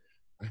shit.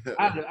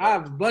 I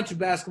have a bunch of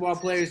basketball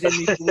players in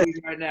the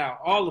league right now.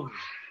 All of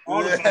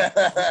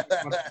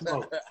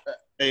them.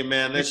 Hey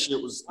man, that shit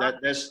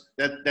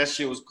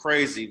was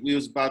crazy. We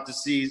was about to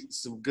see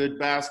some good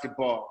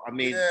basketball. I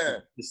mean,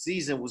 the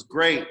season was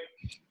great.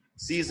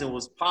 Season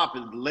was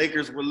popping. The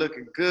Lakers were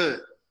looking good.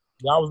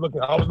 Yeah, I was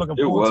looking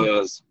forward to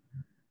it.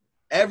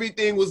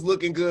 Everything was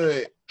looking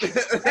good.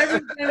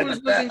 Everything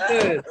was looking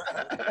good.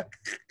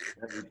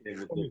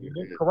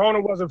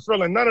 Corona wasn't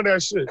feeling none of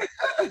that shit.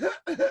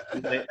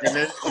 And then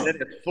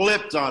it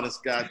flipped on us,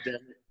 goddamn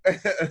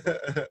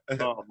it.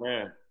 Oh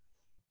man.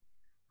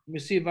 Let me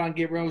see if I can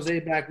get Rose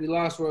back. We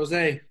lost Rose.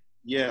 Yeah.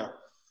 Let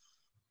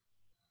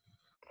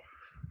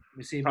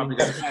me see if we can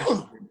get back.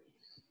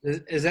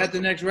 Is that the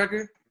next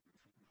record?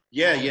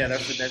 Yeah,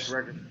 that's the next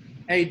record.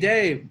 Hey,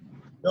 Dave.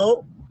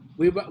 No.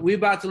 We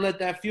about to let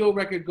that Fuel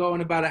record go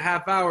in about a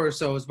half hour or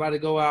so. It's about to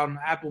go out on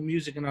Apple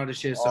Music and all this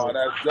shit. So. Oh,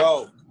 that's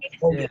dope.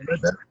 Yeah.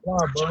 That's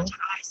fine, bro.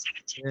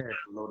 Yeah.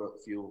 Load up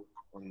Fuel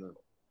on the.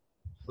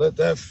 Let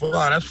that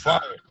fly. That's fire.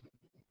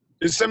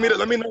 Just send me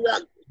let me know.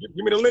 Give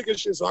me the link and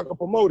shit so I can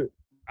promote it.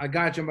 I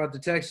got you. I'm about to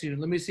text you.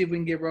 Let me see if we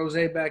can get Rose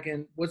back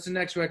in. What's the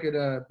next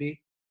record, B?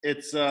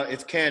 It's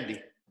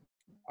Candy.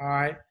 All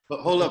right. But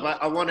hold up.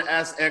 I want to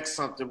ask X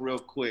something real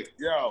quick.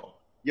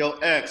 Yo,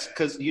 X,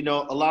 because, you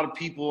know, a lot of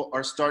people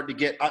are starting to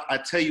get, I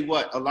tell you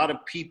what, a lot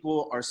of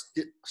people are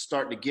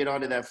starting to get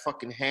onto that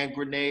fucking hand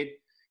grenade.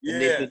 Yeah.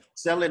 And they've been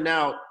selling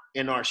out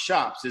in our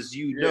shops, as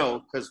you know,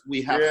 because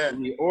we have to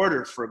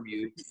reorder from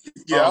you.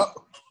 Yeah.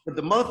 But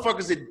the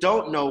motherfuckers that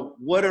don't know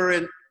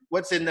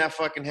what's in that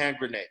fucking hand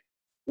grenade.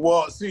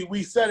 Well, see,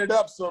 we set it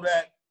up so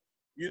that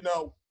you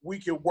know, we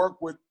can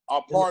work with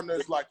our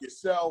partners like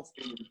yourself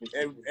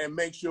and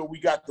make sure we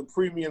got the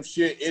premium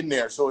shit in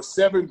there. So it's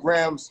 7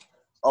 grams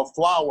of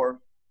flour,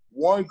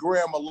 1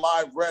 gram of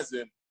live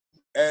resin,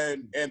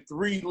 and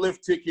 3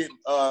 lift ticket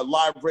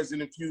live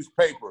resin infused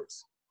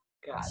papers.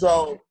 God.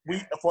 So we,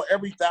 for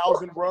every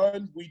 1,000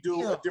 runs, we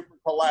do a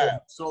different collab.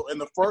 So in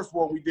the first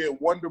one, we did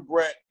Wonder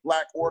Bread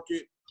Black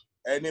Orchid,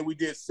 and then we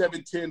did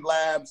 710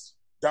 Labs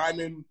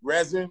Diamond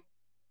Resin,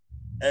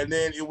 and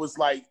then it was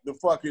like the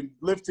fucking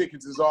lift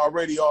tickets is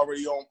already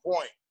on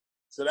point.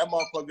 So that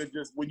motherfucker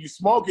just, when you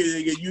smoke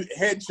it, you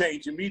head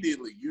change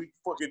immediately. You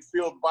fucking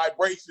feel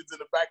vibrations in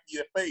the back of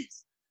your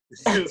face.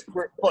 It's just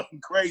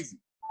fucking crazy.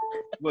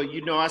 Well,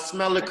 you know, I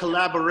smell a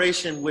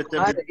collaboration with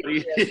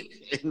everybody.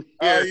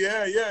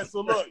 Yeah.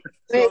 So look,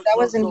 Wait, that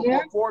wasn't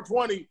here? For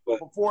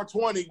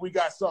 420, we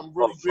got something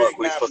really big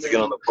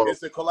happening.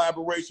 It's a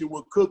collaboration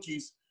with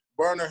Cookies.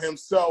 Burner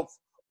himself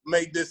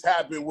made this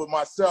happen with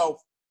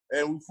myself,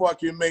 and we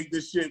fucking make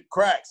this shit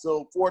crack.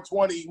 So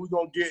 420, we're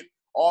gonna get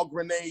all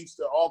grenades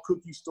to all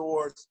cookie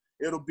stores.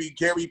 It'll be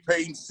Gary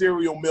Payton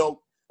cereal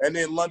milk, and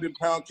then London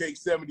Pound Cake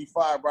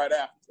 75 right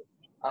after.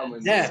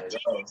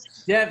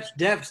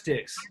 Dep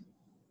sticks.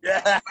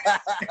 Yeah.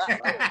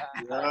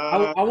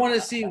 I want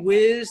to see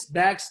Wiz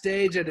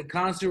backstage at the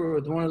concert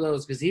with one of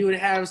those, because he would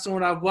have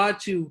someone. I've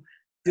watched you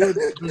do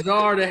the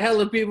bizarre to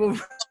hell of people.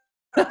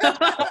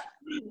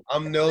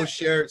 I'm no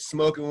shirt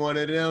smoking one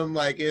of them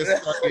like it's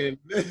fucking.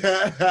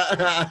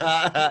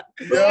 I'm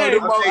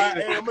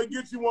gonna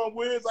get you one,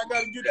 Wiz. I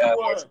gotta get you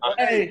one.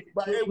 Hey,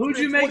 who'd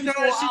you make throw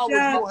that shit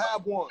down? You'll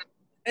have one.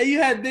 Hey,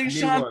 you had Big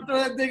Sean throw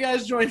that big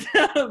ass joint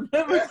down.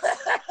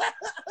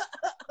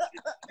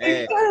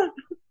 Hey,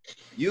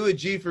 you a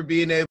G for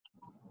being able.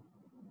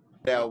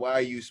 Now, why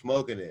are you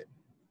smoking it?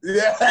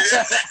 Yeah.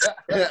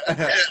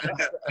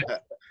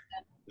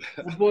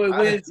 The boy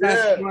Wiz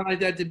passed one like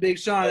that to Big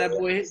Sean. That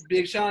boy,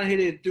 Big Sean hit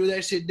it, threw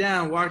that shit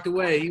down, walked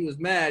away. He was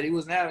mad. He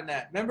wasn't having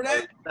that. Remember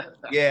that?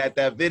 Yeah, at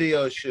that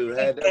video shoot.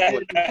 Had that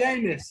boy,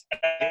 famous.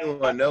 He didn't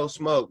want no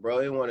smoke,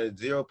 bro. He wanted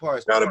 0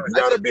 parts. I was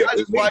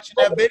watching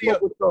that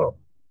video.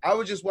 I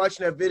was just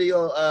watching that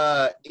video,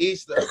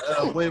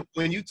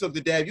 when you took the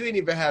dab. You didn't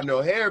even have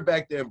no hair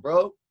back then,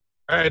 bro.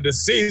 I had the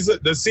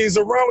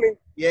Caesaroni.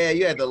 Yeah,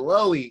 you had the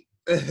Loey.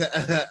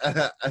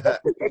 That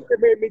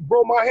made me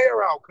grow my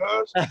hair out,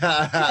 cuz.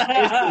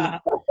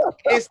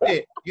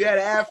 Instant. You had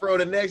an afro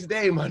the next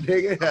day, my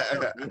nigga.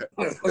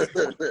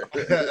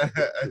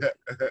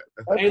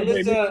 Hey,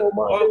 let's,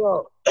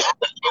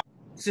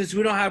 since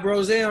we don't have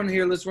Rose on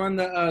here, let's run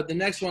the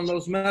next one,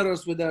 Los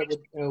Meros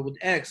with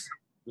X.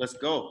 Let's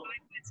go.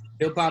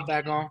 He'll pop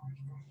back on.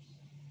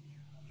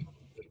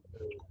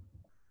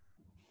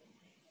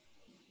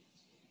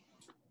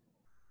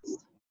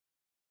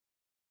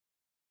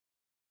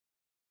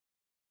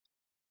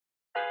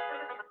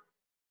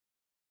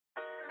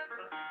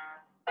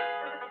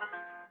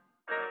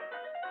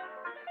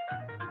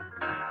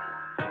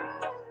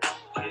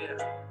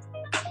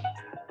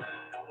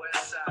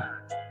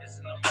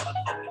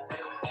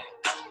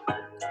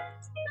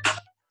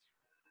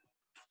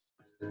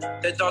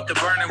 They thought the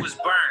burner was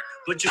burnt,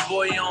 but your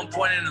boy on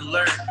point and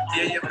alert.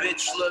 Yeah, your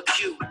bitch look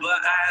cute, but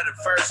I had her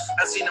first.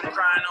 I seen them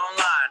crying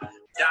online,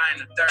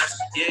 dying of thirst.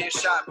 Yeah, your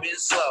shot been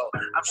slow,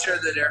 I'm sure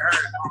that it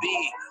hurt.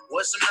 B,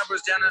 what's some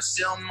numbers down at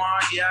Silmar?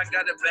 Yeah, I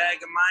got a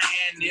bag in my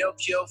hand, nail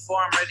kill for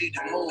I'm ready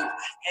to move.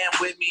 Hand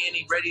with me and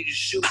he ready to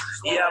shoot.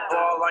 Yeah, I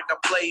ball like I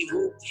play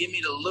hoop, give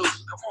me the loot.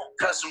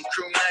 Custom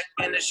crew neck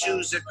and the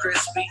shoes are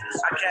crispy.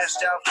 I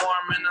cashed out for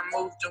him and I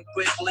moved them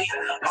quickly.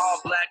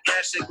 All black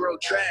cash, they grow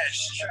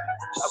trash.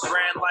 A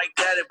brand like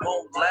that, it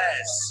won't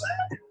last.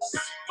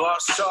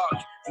 Boss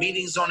talk,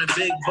 meetings on a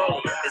big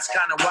boat. It's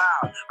kind of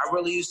wild, I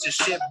really used to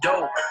ship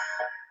dope.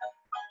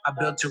 I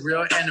built a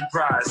real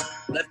enterprise,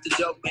 left the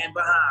dope game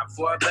behind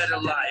for a better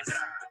life.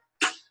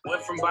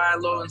 Went from buy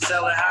low and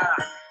sell it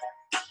high,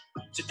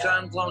 to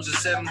cutting clones at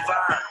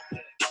 7.5,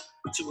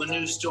 to a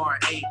new store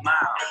in 8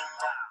 Mile.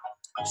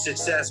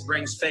 Success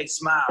brings fake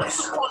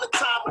smiles. On the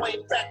time way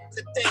back in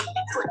the day,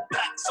 we put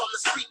packs on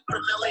the street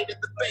from LA to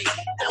the Bay.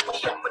 Now we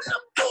open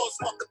up doors,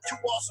 welcome to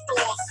all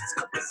stores. It's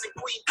cookies and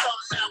green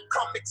thumb, now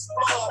come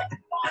explore.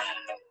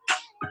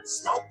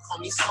 Smoke,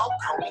 homie, smoke,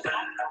 homie.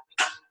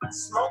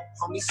 Smoke,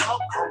 homie,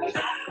 smoke, homie.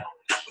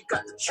 We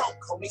got the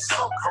choke, homie,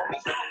 smoke,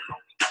 homie.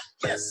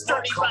 Yes,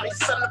 dirty body,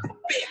 son of a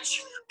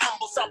bitch.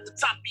 Mumbles off the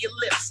top of your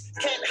lips.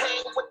 Can't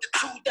hang with the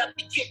two that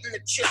be getting the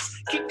chips.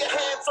 Keep your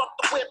hands off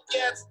the whip,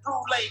 yeah, it's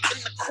brulee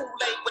in the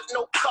Kool-Aid with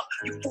no cup.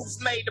 You fools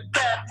made a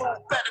bad move.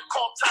 Better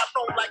call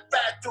Tyrone like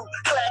bad dude.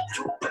 Glad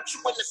to put you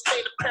in a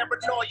state of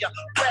paranoia.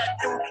 Bad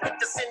dude, hit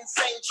this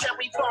insane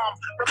cherry bomb.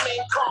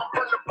 Remain calm,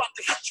 burn about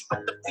to hit you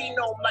with the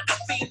phenome like a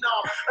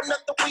phenom.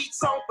 Another weed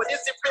song, but is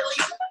it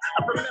really?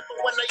 I remember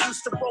when I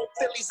used to roll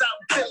Phillies out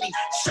in Philly.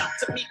 Shot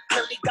to me,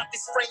 Billy, got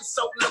this frame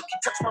so looky.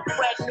 Touch my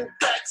brand new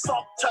bag,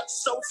 soft touch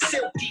so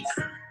silky.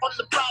 On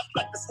the vibe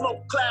like the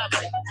smoke cloud.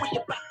 We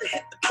about to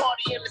hit the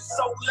party and it's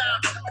so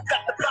loud. I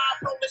got the vibe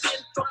rolling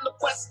in from the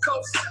west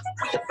coast.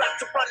 We about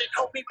to run it,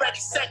 homie, ready,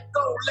 set,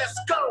 go, let's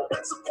go.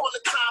 Once upon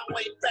a time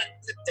way back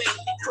in day.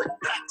 We put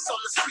packs on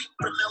the street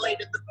from LA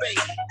to the Bay.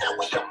 Now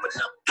we open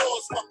up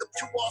doors, welcome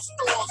to our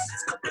stores.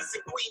 It's cookies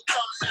and cream,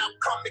 come now,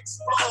 come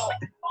explore.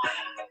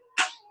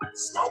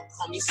 Smoke,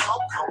 homie,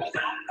 smoke, homie.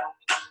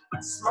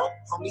 Smoke,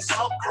 homie,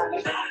 smoke,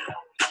 homie.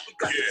 We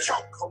got the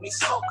choke, homie,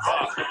 smoke,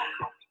 homie.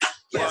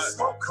 Yeah,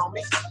 smoke,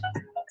 homie.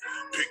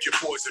 Pick your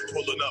poison,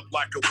 pulling up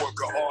like a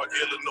worker hard.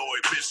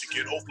 Illinois,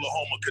 Michigan,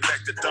 Oklahoma,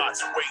 connect the dots.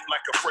 Wait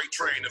like a freight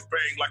train and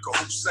bang like a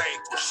Hussein.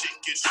 Shit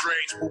gets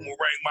strange,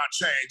 boomerang my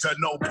change. I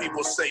know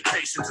people say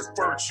patience is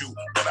virtue,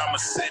 but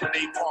I'ma send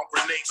napalm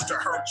grenades to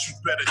hurt you.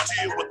 Better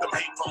deal with them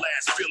hateful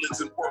ass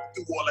feelings and work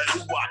through all that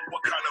hoo-wop.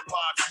 What kind of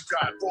vibes you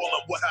got? Roll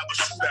up, we'll have a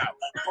shootout.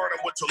 Vernon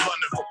went to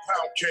London for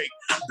pound cake.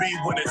 B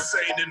went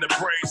insane in the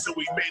brain, so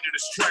we made it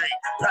a strain.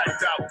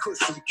 Packed out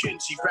Kush from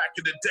Kimchi back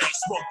in the day.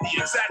 Smoked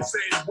the exact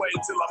same way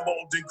till I'm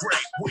old and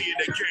great. We in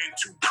the game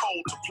too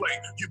cold to play.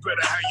 You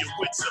better have your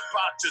wits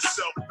about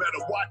yourself.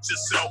 Better watch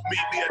yourself.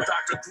 Meet me at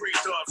Dr. Dre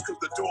Dubs, cause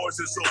the doors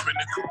is open.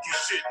 The cookie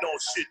shit, no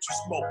shit you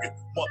smoking,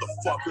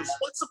 motherfuckers.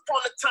 Once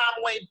upon a time,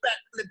 way back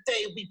in the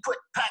day, we put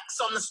packs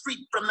on the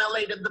street from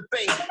LA to the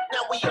Bay.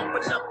 Now we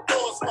open up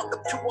doors,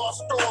 welcome to our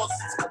stores.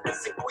 It's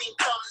cookies and cream,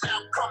 come now,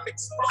 come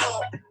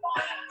explore.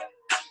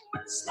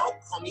 Smoke,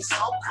 homie,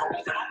 smoke,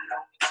 homie.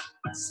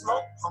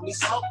 Smoke, homie,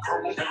 smoke,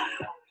 homie.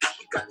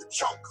 We got the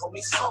choke,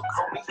 homie, smoke,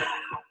 homie.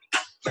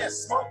 Yeah,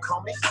 smoke,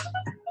 homie.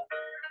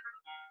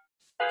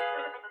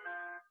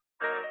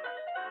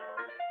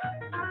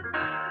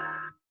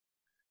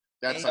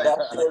 That's that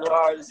shit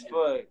hard as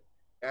fuck.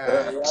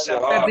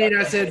 That beat,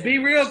 I said, be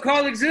real,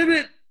 call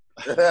Xzibit.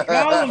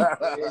 Call him.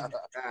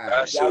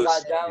 Y'all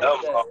got down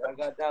with that. I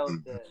got down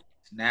with that.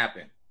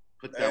 Snapping.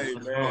 Put that Hey,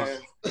 West man.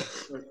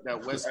 Coast.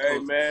 That West Hey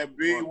Coast.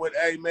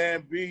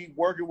 man, B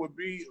working with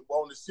B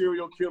on the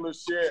serial killer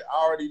shit. I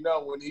already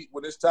know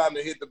when it's time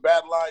to hit the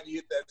battle line, you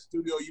hit that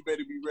studio, you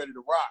better be ready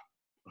to rock.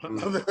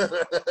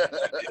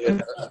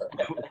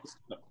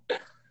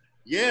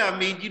 Yeah, I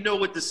mean, you know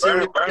what the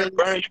serial killer.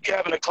 Burn, you be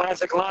having the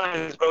classic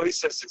lines, bro. He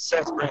said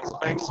success brings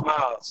fake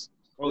smiles.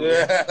 Oh,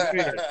 yeah.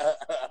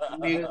 I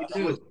mean, you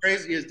know, what's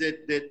crazy is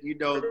that you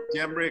know,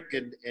 Demrick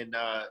and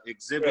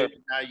Xzibit,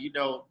 you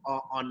know,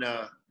 on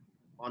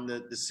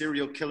the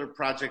serial killer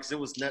projects, it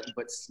was nothing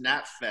but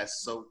snap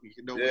fest. So,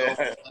 you know, we all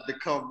had to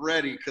come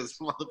ready because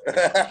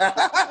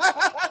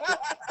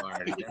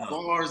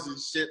bars and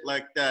shit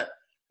like that.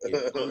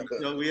 So, you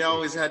know, we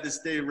always had to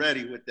stay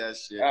ready with that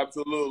shit.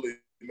 Absolutely,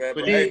 man.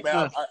 But hey,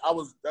 man,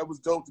 that was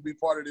dope to be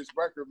part of this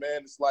record,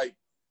 man. It's like,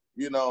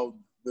 you know,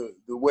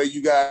 the way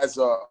you guys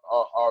are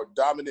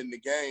dominating the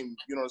game,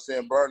 you know what I'm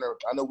saying, Burner.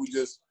 I know we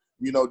just,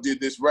 you know, did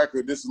this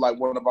record. This is like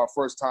one of our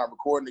first time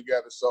recording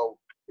together. So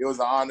it was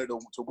an honor to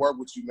work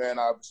with you, man.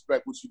 I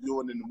respect what you're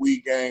doing in the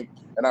weed game,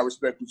 and I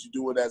respect what you're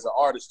doing as an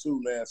artist too,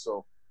 man.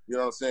 So, you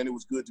know what I'm saying? It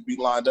was good to be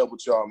lined up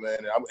with y'all, man.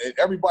 And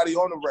everybody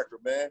on the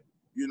record, man.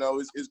 You know,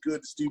 it's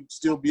good to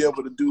still be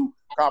able to do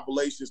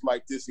compilations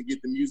like this and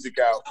get the music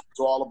out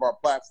to all of our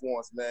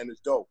platforms, man.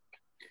 It's dope.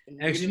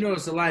 X, you know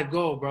it's a life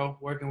goal, bro,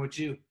 working with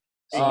you.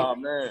 Oh,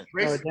 man.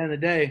 At the end of the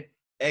day.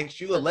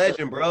 X, you a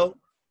legend, bro.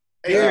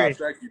 Hey,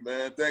 thank you,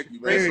 man. Thank you,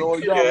 man. So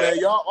y'all, man,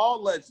 y'all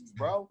all legends,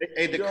 bro.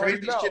 Hey, the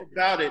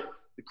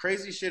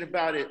crazy shit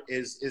about it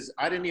is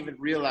I didn't even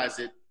realize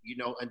it, you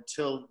know,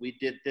 until we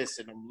did this,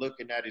 and I'm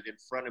looking at it in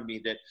front of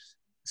me that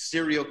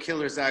serial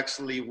killers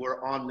actually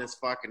were on this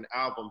fucking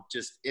album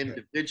just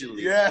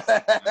individually. Yeah.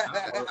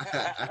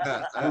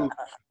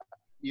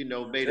 You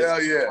know, made us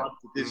to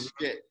this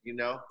shit, you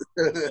know.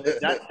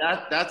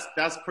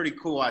 That's pretty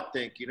cool, I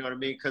think. You know what I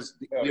mean? Because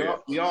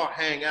we all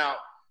hang out,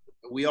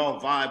 we all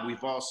vibe,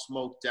 we've all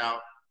smoked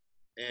out,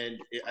 and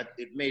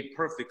it made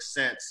perfect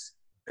sense.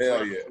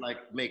 Hell yeah!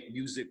 Like make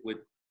music with,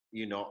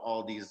 you know,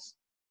 all these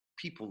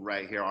people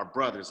right here, our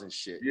brothers and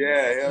shit.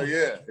 Yeah, hell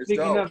yeah! It's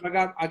Speaking dope.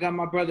 of, I got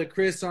my brother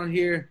Chris on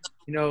here.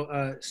 You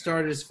know,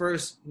 started his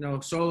first, you know,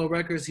 solo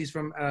records. He's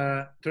from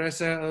Tres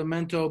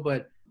Elemento,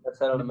 but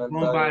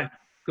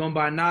going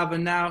by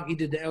Nava now. He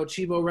did the El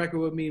Chivo record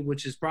with me,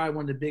 which is probably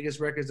one of the biggest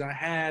records I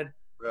had.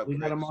 We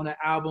got him on the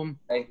album.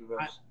 Thank you, bro.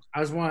 I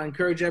just want to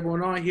encourage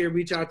everyone on here,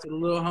 reach out to the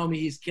little homie.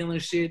 He's killing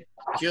shit.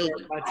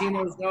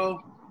 Latinos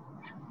though.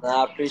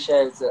 Nah, I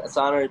appreciate it. It's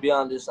an honor to be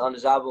on this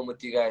album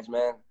with you guys,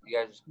 man. You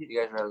guys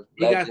are legends.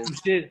 He got some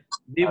shit.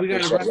 We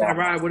got to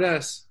ride with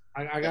us.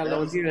 I got to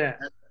let him hear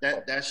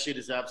that. That shit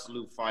is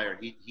absolute fire.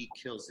 He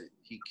kills it.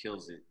 He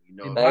kills it. You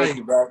know. Thank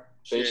you, bro.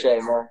 Appreciate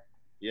it, man.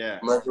 Yeah.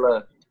 Much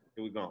love.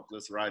 Here we go.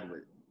 Let's ride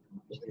with it.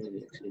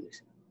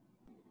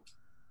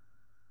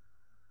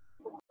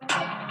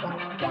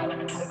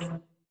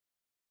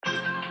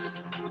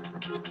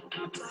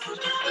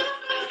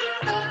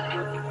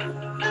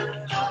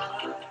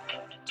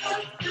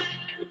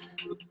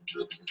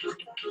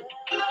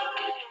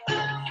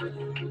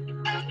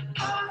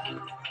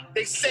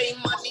 They say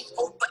money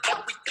over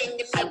everything,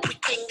 and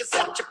everything is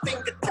at your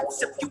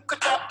fingertips. If you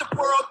could have the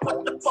world,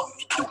 what the fuck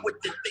you do with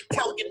it? They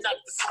tell you not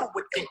to screw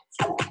with it.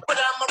 But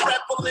I'm a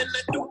rebel and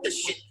I do the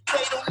shit.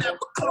 They don't have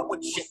a clue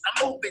with shit.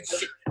 I'm moving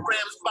shit.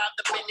 Grams by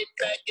the minute,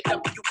 bag it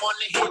up. You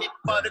wanna hit it,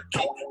 butter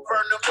kick,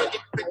 burn a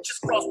minute. Bitches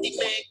frosty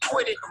man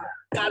quit it.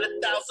 Got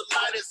 1,000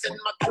 lighters and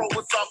my crew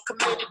is all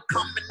committed.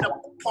 Coming up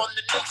upon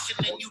the nation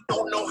and you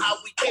don't know how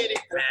we get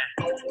it. Man,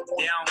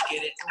 they don't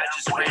get it. I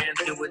just ran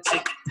through a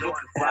ticket. You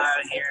can fly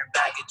out here and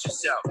bag it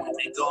yourself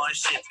and go and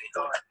ship it.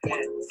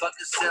 Fuck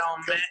the sell,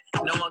 man.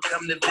 No one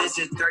come to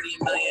visit.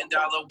 $30 million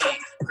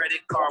week.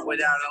 Credit card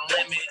without a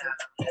limit.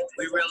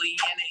 We really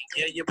in it.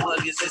 Yeah, your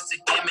plug is just a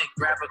gimmick.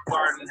 Grab a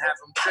card and have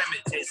them trim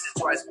it. Taste it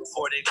twice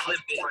before they flip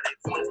it.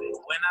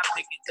 When I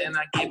pick it, then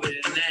I give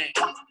it a name.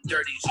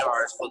 Dirty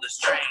jars full of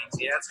strains.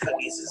 Yeah, it's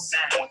cookies the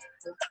same.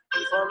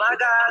 For my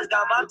guys,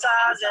 got my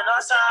ties and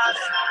our sides.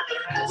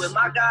 With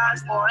my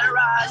guys, pouring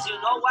rides, you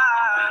know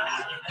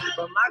why.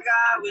 For my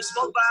guy, we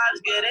smoke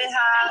vibes, getting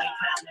high.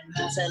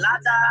 Till I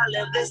die,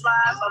 live this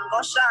life, I'm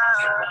gon'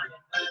 shine.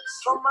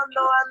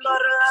 Fumando, ando,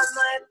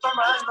 rodando y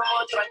tomando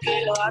muy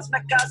tranquilo.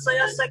 Hazme caso,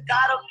 yo soy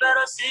caro,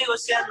 pero sigo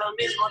siendo el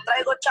mismo.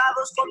 Traigo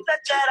chavos con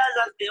flecheras,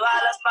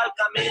 antibalas pa'l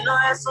camino.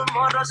 Esos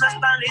morros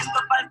están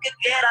listos pa'l que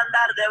quiera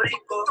andar de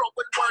brinco.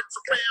 Throwing words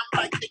around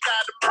like they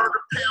got a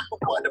murder pound, but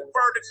what a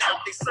burden now.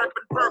 They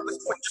serving burgers,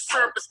 put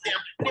your service down.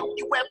 And if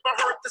you ever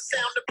heard the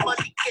sound of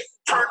money getting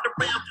turned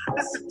around,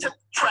 listen to the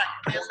track,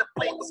 man. The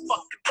flavor's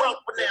fucking broke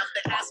now.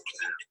 They're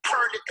asking you to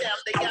turn it down.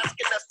 They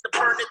asking us to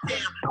burn it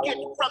down. Get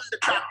it from the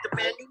doctor,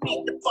 man. You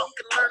need to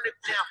fucking learn it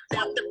now.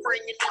 Now they're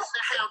bringing in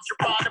the hounds.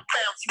 You're out of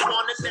bounds. You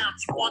want an ounce.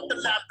 You want the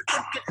lab, but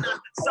you get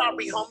none.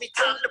 Sorry, homie.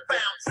 Time to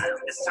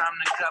bounce. It's time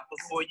to cut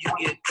before you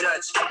get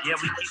touched. Yeah,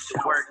 we keep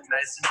the work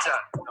nice and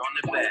tough. On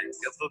the back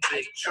of a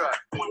big truck.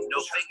 No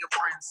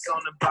fingerprints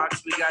on the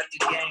box. We got the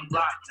game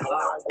locked.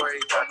 Don't worry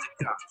about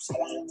the cops,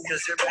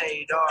 cause they're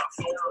paid off.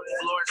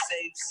 Floor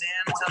safe,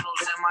 sand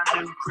tunnels in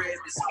my new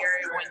crib. It's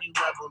scary when you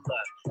level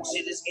up.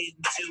 Shit is getting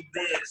too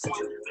big.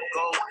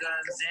 Gold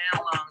guns and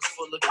lungs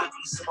full of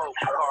cookie smoke.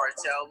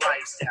 Cartel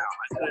lifestyle.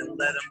 I couldn't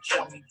let them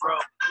kill me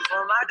broke.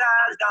 For my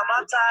guys, got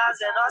my ties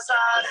and our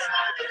sides.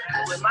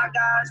 With my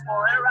guys,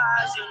 pouring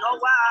rides, you know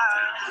why.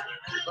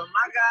 For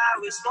my guy,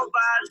 we smoke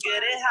vibes,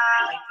 getting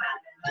high.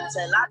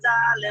 Till I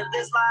die, live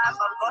this life,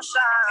 I'm gon'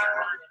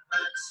 shine.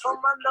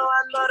 Fumando,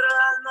 ando,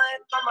 rodando y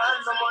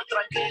tomando muy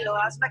tranquilo.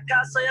 Hazme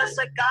caso, yo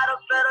soy caro,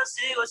 pero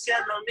sigo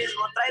siendo el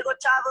mismo. Traigo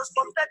chavos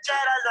con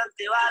flecheras,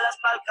 antibalas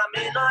pa'l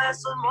camino.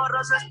 Esos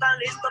morros están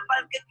listos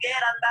pa'l que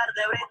quiera andar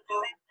de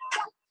brinco.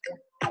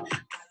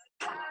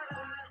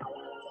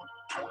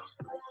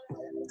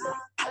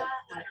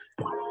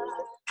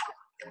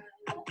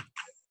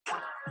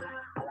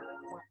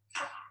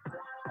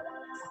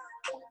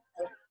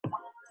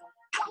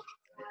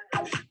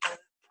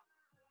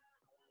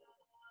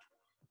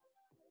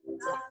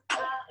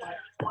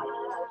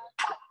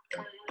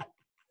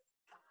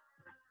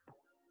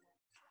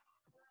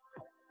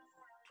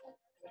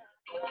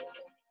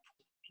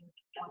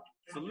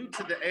 Salute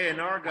to the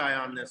A&R guy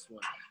on this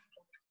one.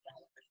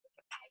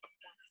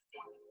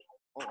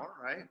 Oh, all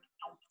right. Okay.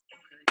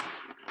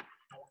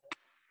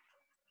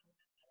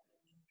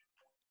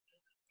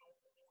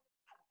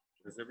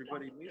 Is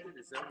everybody muted?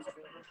 Is that what's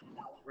going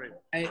on? Great.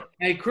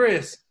 Hey,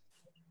 Chris.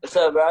 What's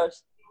up,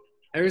 bros?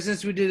 Ever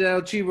since we did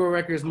El Chivo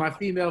records, my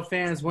female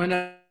fans went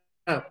up.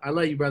 I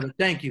love you, brother.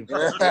 Thank you.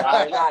 I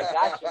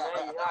got you,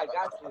 man. You know I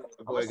got you.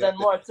 I'm gonna send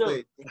more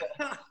too.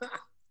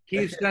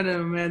 Keep sending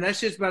them, man. That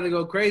shit's about to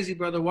go crazy,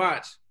 brother.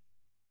 Watch.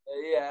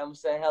 Yeah, I'm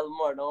saying hella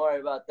more. Don't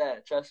worry about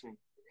that. Trust me.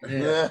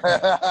 Yeah.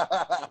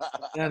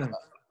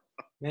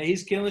 Man,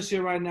 he's killing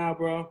shit right now,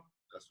 bro.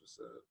 That's what's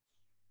up.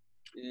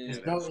 Yeah.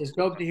 It's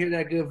dope to hear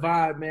that good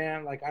vibe,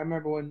 man. Like, I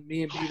remember when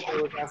me and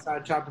B-Boy was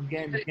outside chopping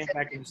game, we came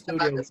back in the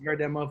studio, we heard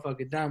that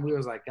motherfucker done. We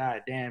was like,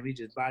 God damn, he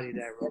just bodied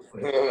that real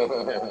quick.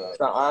 It's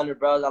an honor,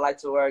 bros. I like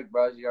to work,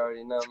 bros. You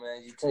already know,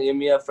 man. You hit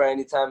me up for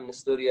any time in the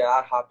studio,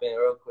 I'll hop in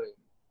real quick.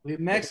 We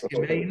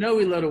Mexican, man. You know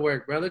we love to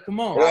work, brother. Come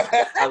on.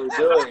 That's how we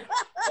do it.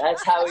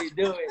 That's how we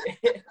do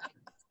it.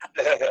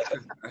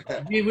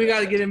 We got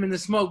to get him in the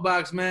smoke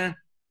box, man.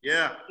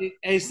 Yeah.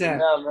 ASAP.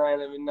 No, man.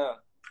 Let me know.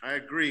 I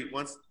agree.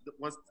 Once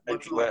all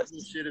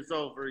this shit is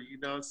over, you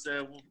know what I'm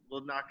saying,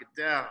 we'll knock it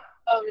down.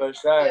 For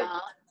sure.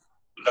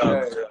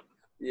 Yeah.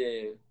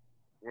 Yeah.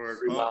 Word.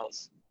 3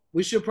 miles.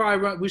 We should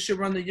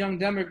run the Young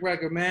Demrick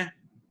record, man.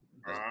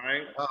 All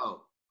right.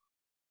 Oh.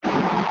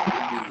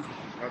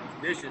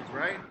 Conditions,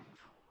 right?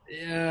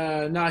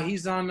 Yeah, no,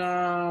 he's on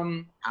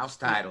House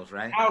titles,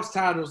 right? House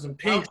Titles and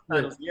Pink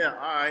Titles. Yeah,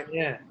 all right.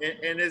 Yeah.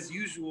 And as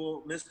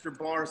usual, Mr.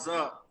 Bars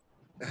Up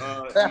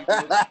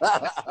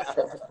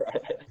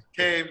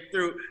came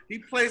through. He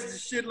plays the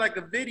shit like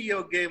a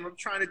video game. I'm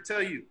trying to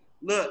tell you.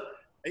 Look,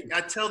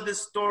 I tell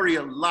this story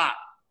a lot.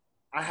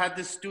 I had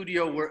this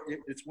studio where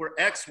it's where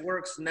X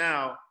works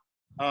now,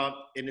 and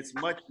it's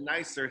much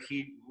nicer.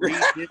 He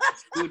redid the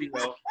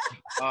studio.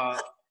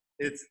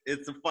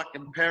 It's a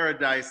fucking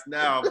paradise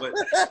now, but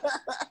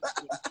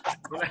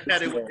when I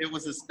had it, it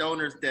was a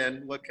stoner's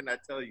den. What can I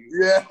tell you?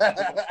 Yeah.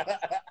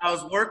 I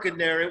was working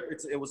there.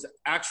 It was an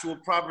actual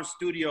proper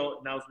studio,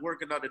 and I was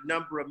working on a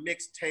number of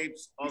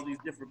mixtapes, all these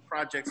different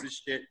projects and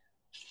shit.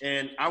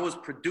 And I was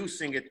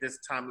producing at this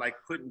time, like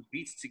putting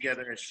beats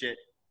together and shit.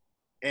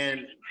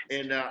 And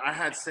I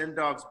had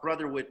Sendog's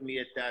brother with me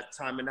at that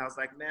time, and I was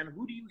like, man,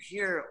 who do you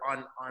hear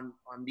on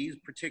these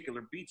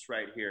particular beats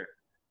right here?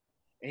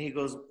 And he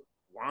goes,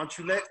 why don't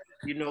you let,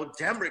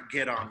 Demrick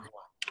get on one?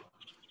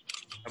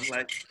 I'm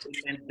like,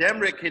 and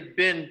Demrick had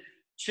been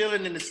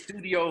chilling in the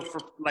studio for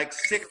like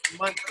 6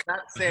 months,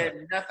 not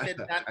saying nothing,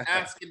 not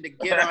asking to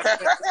get on,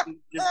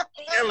 just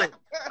chilling.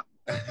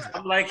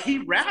 I'm like, he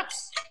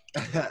raps?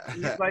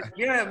 He's like,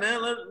 yeah,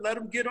 man, let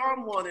him get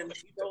on one and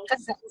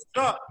what's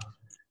up.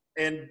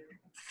 And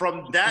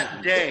from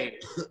that day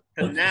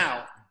to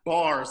now,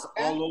 bars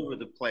all over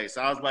the place.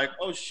 I was like,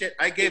 oh shit.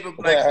 I gave him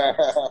like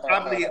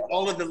probably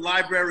all of the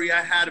library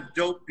I had of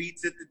dope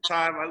beats at the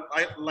time.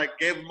 I like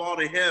gave them all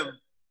to him.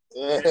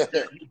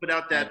 He put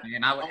out that.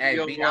 Man, I was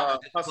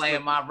just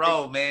playing my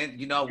role, man.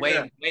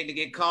 Waiting to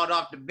get called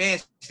off the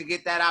bench to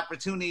get that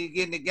opportunity to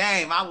get in the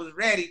game. I was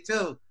ready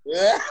too.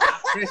 I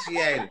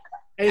appreciate it.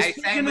 Hey,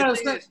 same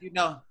with this,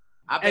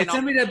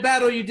 send me that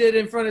battle you did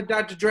in front of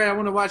Dr. Dre. I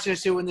want to watch that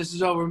shit when this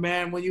is over,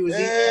 man. When you was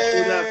eating that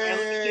food up, man.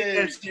 Let me get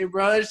that shit,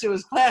 bro. That shit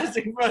was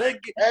classic, bro.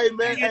 Hey,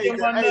 man.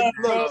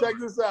 Look, check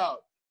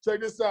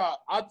this out.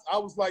 I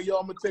was like, yo,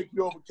 I'm gonna take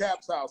you over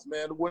Cap's house,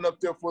 man. I went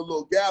up there for a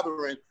little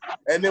gathering,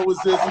 and there was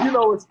this,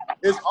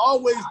 it's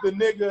always the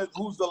nigga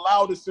who's the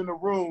loudest in the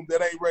room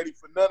that ain't ready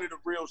for none of the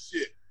real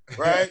shit,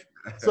 right?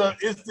 So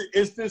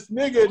it's this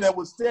nigga that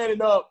was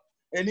standing up,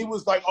 and he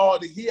was like, oh,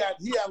 he had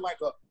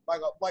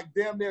like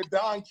damn near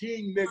Don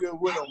King nigga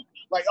with him.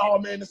 Like, oh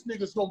man, this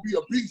nigga's gonna be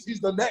a beast. He's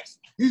the next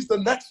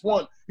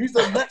one. He's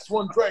the next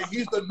one, Dre.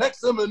 He's the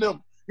next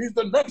Eminem. He's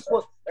the next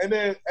one. And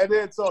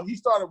then so he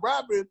started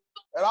rapping,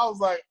 and I was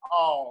like,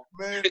 oh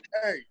man,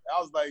 hey. I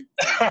was like,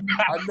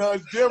 I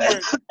nudged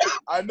Demrick.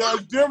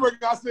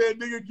 I said,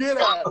 nigga, get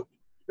out.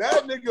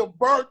 That nigga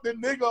burnt the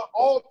nigga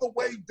all the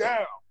way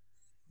down.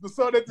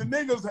 So that the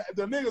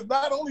niggas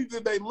not only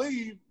did they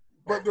leave,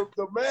 but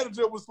the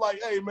manager was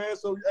like, hey man,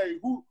 so hey,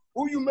 who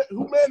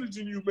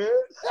managing you, man?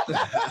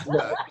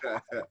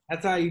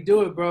 That's how you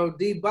do it, bro.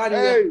 Deep body,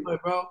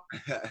 bro.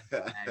 Hey,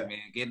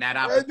 man, getting that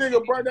opportunity. That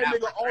nigga brought that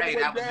nigga all the way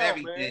that was down,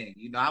 everything.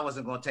 Man. I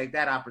wasn't gonna take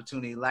that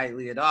opportunity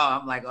lightly at all.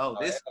 I'm like,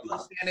 this is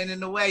standing in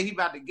the way. He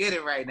about to get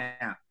it right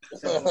now.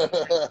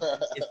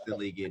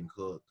 Instantly getting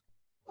cooked.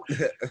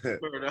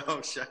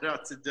 Shout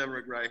out to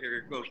Demrick right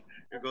here.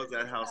 Here goes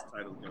that house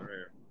title right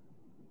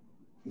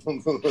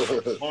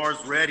here. Bars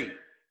ready.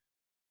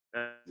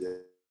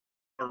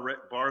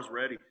 Bars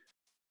ready.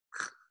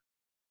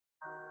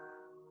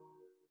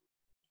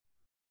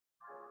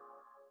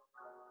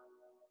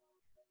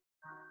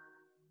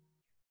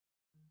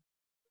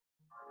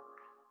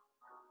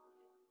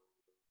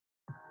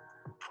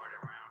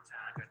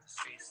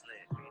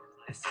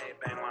 They say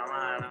bang my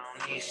line, I don't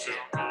need shit.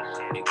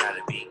 You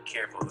gotta be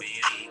careful who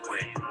you eat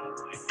with.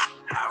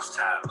 House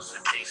titles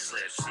and big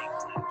slips.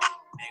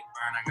 Big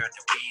burn, I got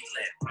the weed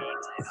lit.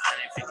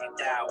 150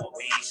 thou when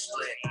we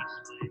split.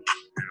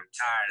 And I'm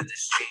tired of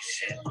this street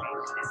shit.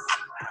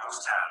 House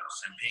titles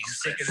and big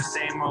slips. Sick of the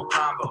same old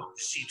combo.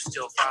 The sheep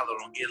still follow.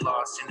 Don't get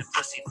lost in the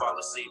pussy. Fall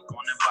asleep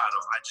on the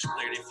bottle. I just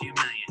cleared a few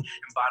million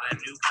and bought a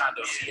new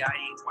condo. See, I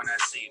eat when I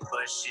sleep,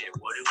 but shit,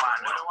 what do I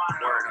know?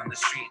 Word on the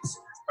streets.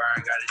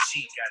 Burn, gotta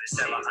cheat, gotta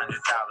sell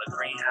 $100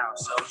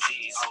 greenhouse.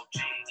 OGs.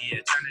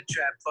 Yeah, turn the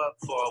trap up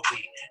for a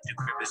week. The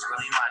crib is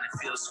really mine, it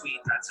feels sweet,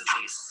 not to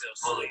least.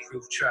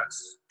 Bulletproof trucks,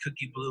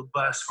 cookie blue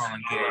bus,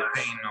 falling Gary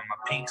paint on my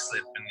pink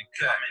slip in the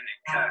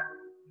cut.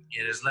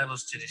 Yeah, there's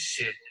levels to this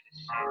shit.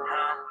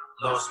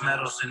 Los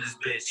Meros in this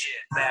bitch,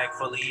 bag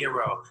full of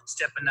Euro.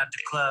 Stepping out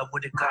the club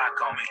with a Glock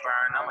on me,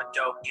 burn. I'm a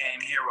dope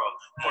game hero.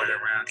 Word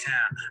around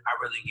town, I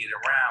really get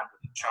around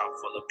with a trunk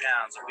full of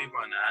pounds, and we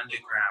run the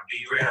underground.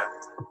 Be real.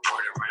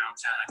 Word around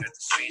town, I got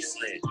the street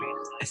slit.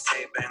 They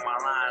say bang my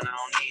line, I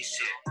don't need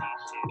shit.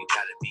 You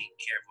gotta be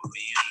careful who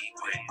you eat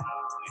with.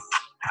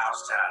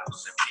 House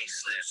titles and big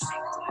slips.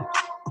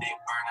 Big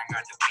burn, I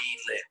got the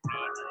weed lit.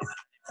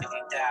 50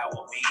 thou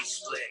when we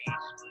split.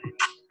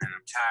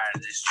 Tired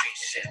of this street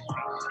shit.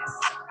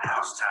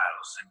 House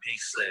titles and pink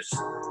slips.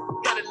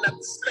 Got another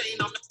stain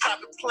on the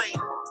private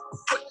plane.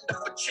 Putting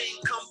up a chain,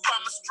 come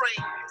find my strain.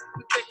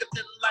 We bigger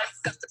than life,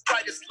 got the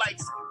brightest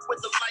lights.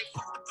 With the life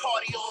of the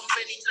party on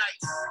many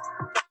nights.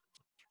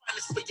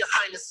 Finest for your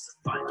highness.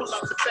 Pull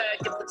out the bag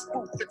if it's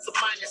proof, it's a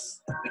minus.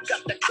 We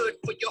got that good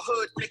for your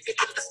hood, nigga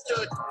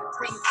understood.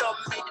 Green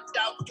Thumb made it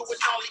out,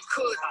 doing all he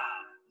could.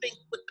 Think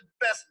with the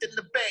best in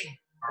the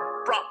bay.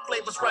 Brought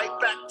flavors right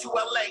back to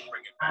LA.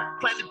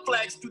 Planted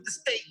flags through the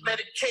state,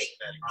 Medicaid.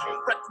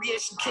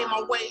 Recreation came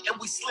our way and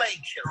we slay.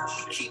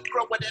 We keep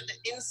growing at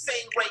an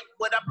insane rate.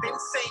 What I've been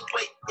saying,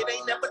 wait, it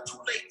ain't never too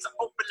late to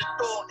open the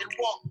door and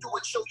walk through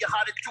it. Show you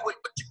how to do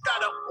it, but you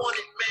gotta want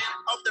it, man.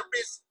 All there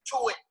is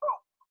to it.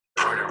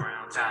 Word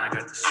around town, I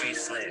got the street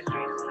slit.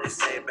 They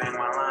say bang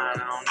my line,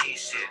 I don't need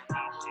shit.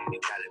 You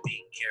gotta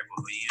be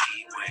careful who you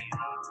eat with.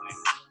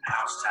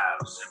 House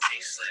titles and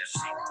big slips.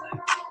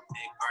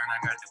 Big burn, I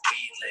got the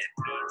weed lit.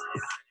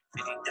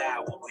 50 thou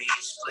when we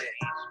split.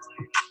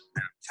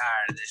 And I'm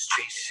tired of this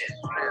street shit.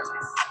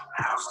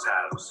 House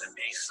titles and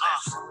big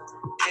slips.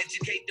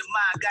 Educate the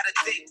mind, gotta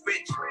think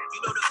rich. You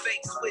know the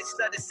fake switch,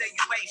 let it say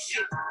you ain't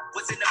shit.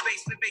 Was in the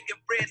basement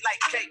making bread like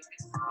cake.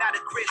 Now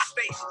the crib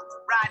space,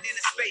 riding in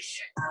a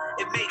spaceship.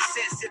 It makes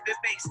sense if it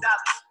makes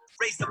dollars.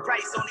 Raise the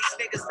price on these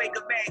niggas, make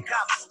a man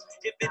commas.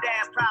 If it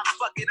ain't problems,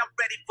 fuck it, I'm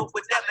ready for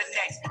whatever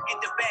next. Get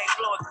the bag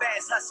blowing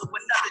fast, hustle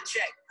another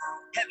check.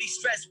 Heavy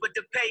stress, but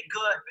the pay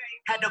good.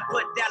 Had to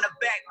put down the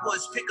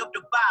backwoods, pick up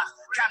the box.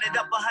 Counted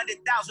up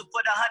 100,000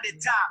 for the 100th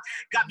time.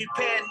 Got me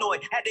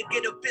paranoid, had to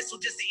get a pistol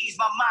just to ease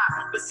my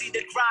mind. But see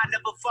the grind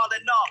never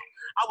falling off.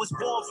 I was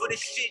born for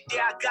this shit,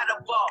 yeah, I got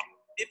a ball.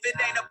 If it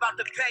ain't about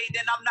the pay,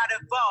 then I'm not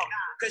involved.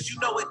 Cause you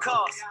know it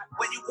costs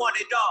when you want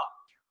it all.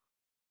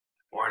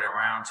 Word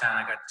around town,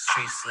 I got the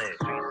street slit.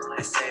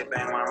 They say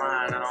bang my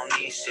line, I don't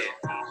need shit.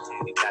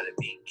 You gotta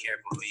be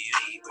careful who you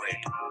eat with.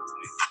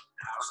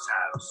 House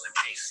titles and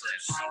big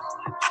slips.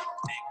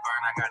 Big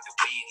burn, I got the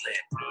weed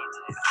lit.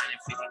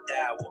 150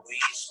 dial with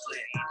weed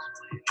split.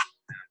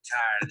 I'm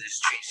tired of this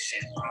street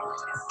shit.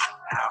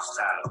 House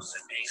titles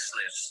and big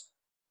slips.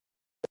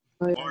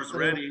 Bar's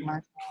ready.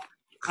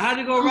 I had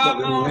to go rob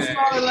my own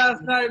story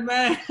last night,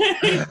 man.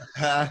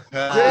 I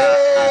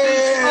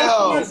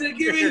said,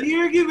 give it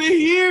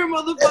here,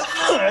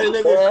 motherfucker. Hey,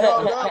 nigga,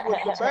 caught up with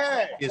the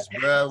bag. It's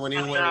bro when he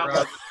went around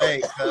the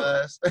state,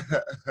 cuz.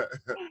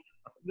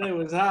 It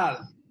was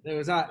hot. It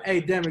was hot.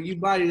 Hey, Demrick, you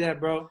body that,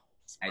 bro.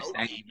 Hey,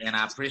 thank you, man.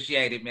 I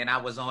appreciate it, man. I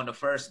was on the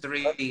first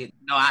three. You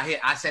know,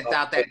 I sent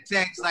out that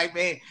text like,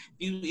 man,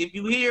 if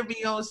you hear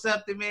me on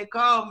something, man,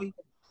 call me.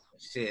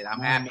 Shit, I'm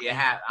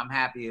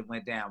happy it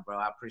went down, bro.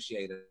 I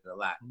appreciate it a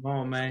lot. Come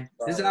on, man.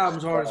 This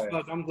album's hard as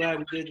fuck. I'm glad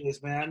we did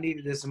this, man. I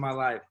needed this in my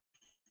life.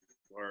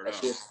 Word up.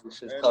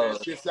 That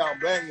shit sound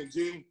banging,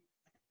 G.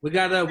 We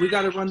gotta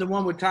run the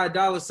one with Ty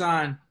Dolla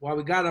Sign. While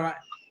we got a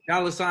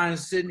Dolla Sign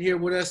sitting here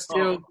with us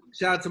still.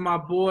 Shout out to my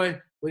boy.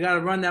 We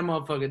gotta run that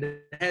motherfucker. The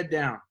head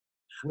down.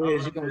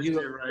 Wiz, this one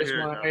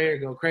right here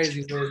go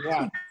crazy, Wiz.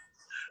 Wow.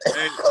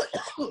 Hey,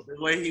 the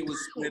way he was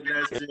spitting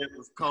that shit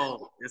was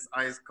cold. It's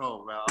ice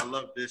cold, man. I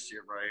love this shit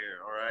right here.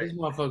 All right. This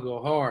motherfucker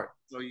go hard.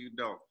 So you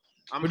don't.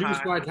 I'm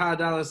produced by Ty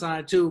Dolla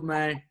Sign too,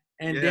 man.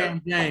 And Yeah.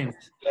 Damn James.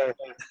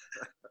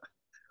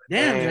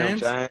 Damn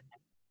James.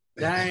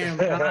 Damn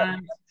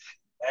James.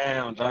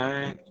 Damn,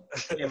 dang.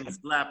 Yeah, we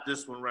slapped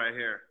this one right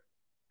here.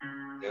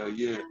 Hell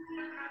yeah.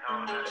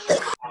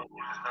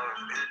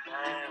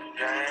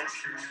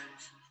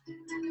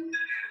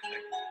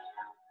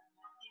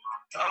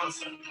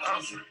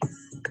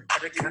 I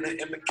the kind of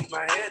image keep my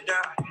head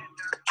down.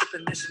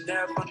 Tripping this and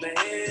that from the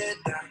head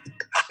down.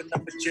 Hopping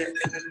up a jet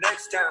in the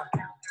next town.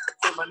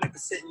 Feel my nigga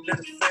sitting in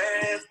the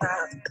fast now.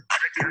 I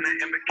the kind of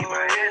image keep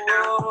my head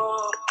down.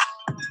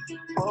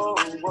 Whoa,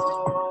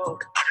 whoa.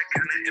 I the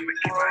kind of image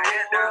keep my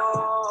head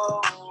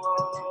down.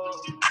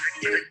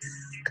 Yeah.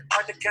 I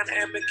the kind of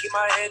image keep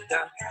my head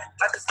down.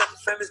 I just left a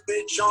famous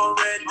bitch on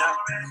red now.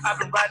 I've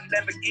been riding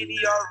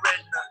Lamborghini all red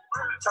now.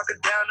 Talking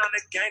down on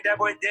the gang, that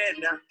boy dead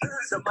now.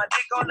 So my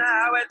dick on the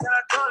highway till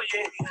I come,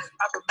 yeah.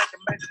 I've been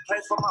making major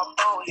plays for my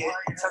phone, yeah.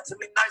 Talk to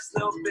me nice,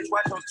 little bitch,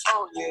 watch your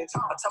tone, yeah.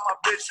 I tell my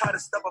bitch how to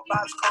stuff a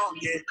vibes cone,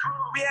 yeah.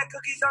 We had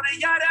cookies on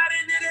the yacht out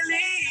in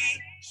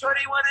Italy.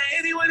 Shorty wanna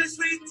hit it with a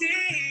sweet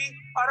tea.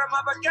 All the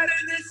mama got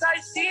in this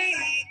icy.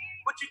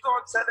 What you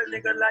gonna tell a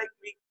nigga like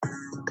me?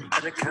 I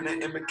the kind of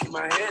image keep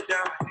my head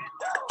down.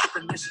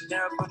 Tripping this and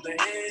down from the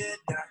head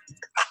down.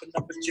 Hopping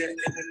up a jet in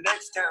the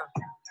next town.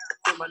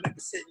 Feel my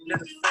nigga sitting in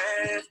the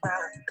fast now.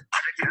 I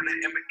the kind of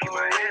image keep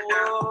my head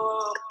down.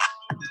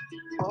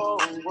 Whoa,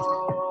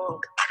 whoa.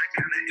 I the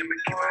kind of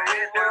image keep my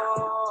head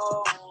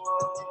down.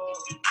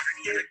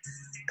 Yeah.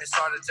 It's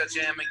hard to touch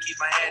him and keep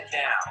my head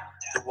down.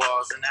 The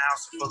walls in the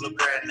house are full of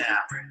bread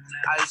now.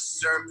 I used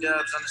to serve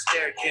dubs on the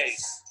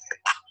staircase.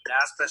 Now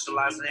I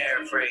specialize in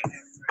air freight.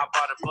 I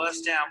bought a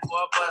bus down for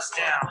a bus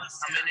down.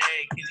 I'm in the A,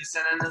 can you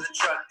send another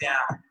truck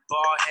down?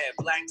 Ball head,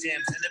 black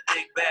Timbs in a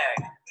big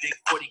bag. Big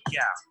 40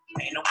 cal,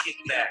 ain't no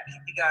kickback.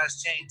 He got his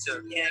chain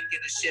took, can't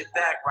get his shit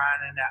back.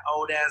 Riding in that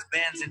old ass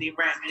Benz and he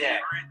rent that.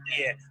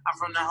 Yeah, I'm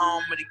from the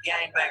home of the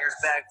gangbangers,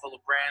 bag full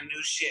of brand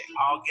new shit,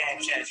 all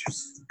game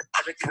changers.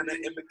 I the kind of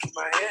image keep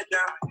my head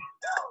down.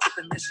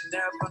 Tripping this and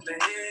that from the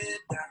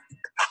head down.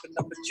 Hopping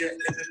up a jet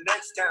in the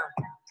next town.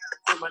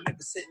 Feel my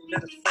nigga sitting in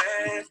the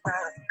fast now.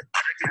 I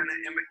the kind of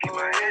image keep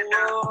my head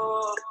down.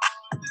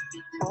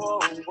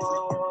 Whoa,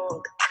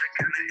 whoa. I the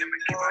kind of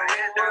image keep my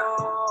head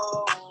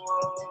down.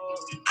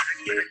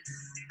 Yeah.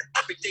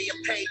 Every day a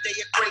payday,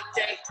 a great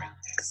day.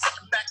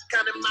 Sitting back,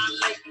 counting my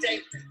late day.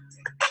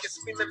 Niggas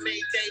screaming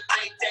Mayday,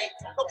 Mayday.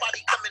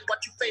 Nobody coming,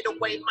 watch you fade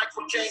away.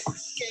 Michael J.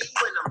 Game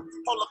winner,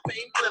 Hall of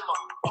Fame glimmer,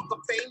 Walk of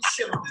Fame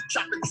shimmer,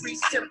 chopping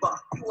trees timber.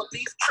 You a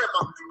leaf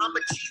trimmer, I'm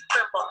a chief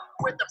member.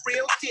 We're the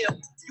real deal,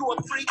 you a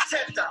free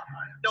tender.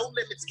 No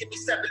limits, give me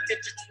 7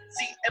 digits.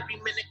 See, every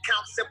minute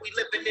counts and we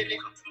living in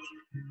it.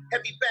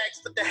 Heavy bags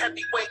for the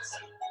heavyweights.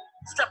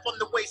 Strap on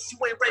the waist, you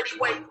ain't ready,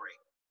 wait.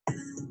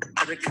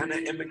 I the kind of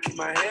image keep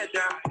my head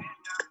down.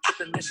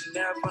 Tripping this and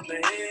that from the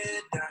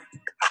head down.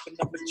 Hopping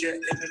up a jet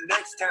in the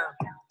next town.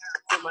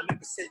 Feel my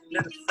nigga sitting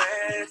in the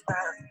fast now.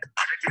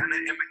 I the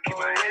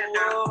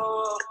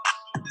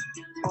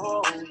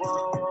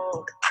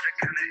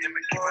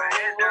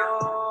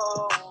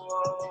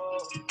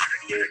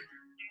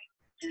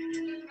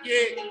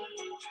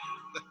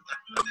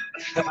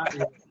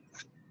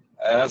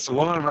That's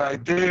one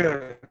right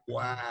there.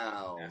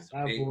 Wow.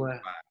 Oh, boy.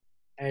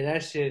 Hey,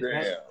 that shit.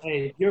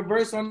 Hey, your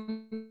verse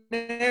on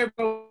there,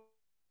 bro.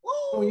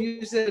 When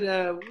you said,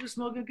 we're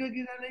smoking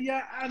cookies on the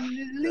yacht,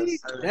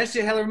 that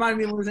shit hella reminded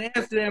me of when we was in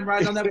Amsterdam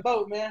riding on that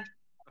boat, man.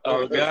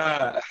 Oh,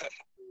 God.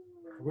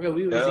 For real,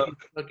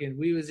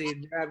 we was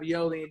eating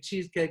ravioli and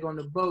cheesecake on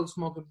the boat,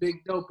 smoking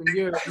big dope in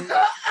Europe.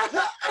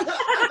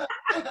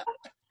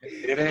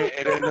 It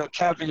ain't no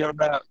cap in your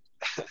mouth.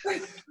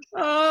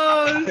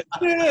 Oh,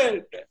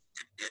 shit.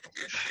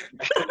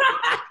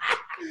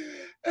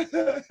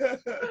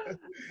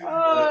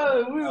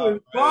 Oh, we was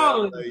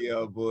balling.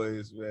 Yo,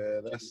 boys,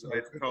 man. That's so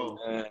cool.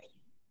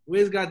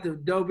 Wiz got the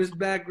dopest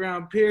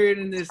background period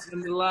in the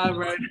live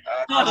right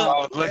now.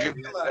 I was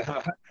looking.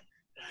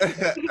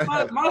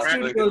 My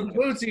studio's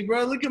bootsy,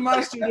 bro. Look at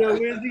my studio,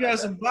 Wiz. You got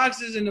some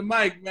boxes in the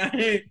mic,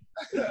 man.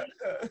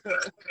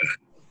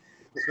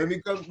 Let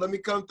me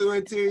come through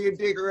interior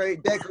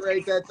decorate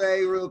that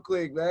thing real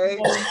quick, man.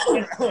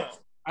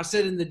 I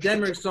said in the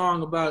Demrick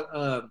song about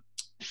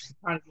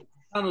trying to get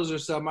tunnels or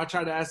something. I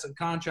tried to ask a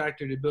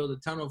contractor to build a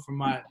tunnel from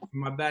my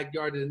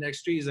backyard to the next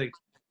street. He's like,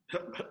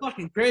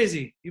 fucking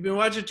crazy. You've been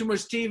watching too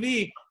much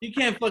TV. You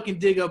can't fucking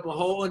dig up a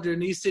hole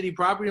underneath city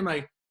property. I'm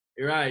like,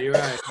 you're right.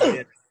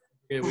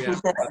 Yeah, we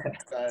have.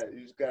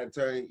 You just gotta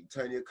turn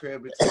your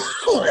crib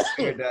into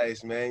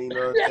paradise, man. You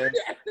know what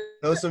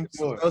I'm saying?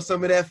 Throw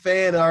some of that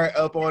fan art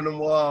up on them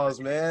walls,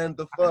 man.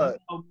 The fuck?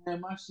 Oh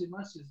man, my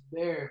shit's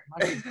bare.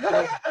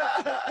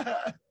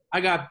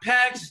 I got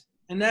packs,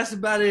 and that's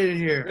about it in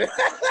here.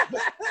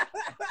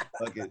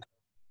 Okay.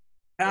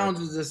 Pounds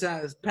is the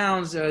sound.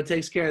 Pounds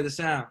takes care of the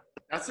sound.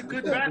 That's a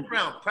good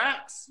background.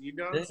 Packs, you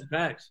know. That's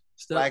packs.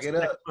 Stack it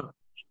up.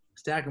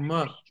 Stack them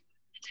up.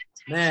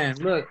 Man,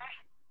 look.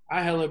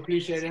 I hella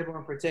appreciate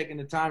everyone for taking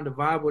the time to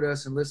vibe with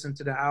us and listen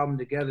to the album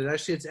together. That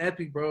shit's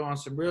epic, bro, on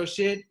some real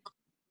shit.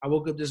 I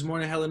woke up this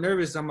morning hella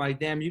nervous. I'm like,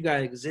 damn, you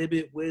got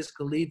Xzibit, Wiz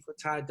Khalifa,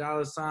 Ty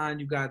Dolla Sign,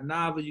 you got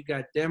Nava, you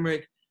got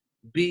Demrick,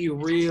 Be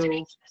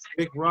Real,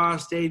 Rick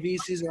Ross, Dave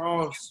East. These are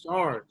all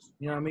stars.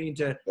 You know what I mean?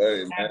 To have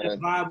the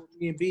vibe with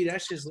me and B,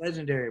 that shit's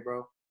legendary,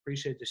 bro.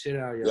 Appreciate the shit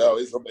out of y'all.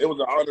 Yo, it was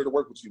an honor to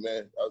work with you,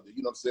 man.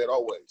 You know what I'm saying?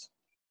 Always.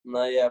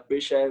 No, yeah,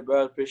 appreciate it,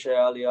 bro. Appreciate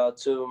all of y'all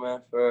too,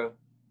 man, for real.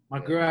 My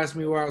girl asked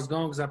me where I was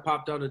going because I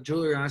popped out the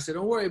jewelry. And I said,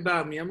 don't worry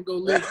about me. I'm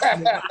going to go live.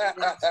 I'm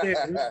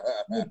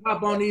gonna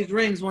pop on these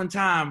rings one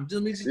time.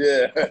 Just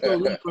go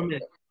live from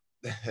it.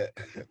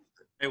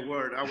 Hey,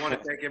 word. I want to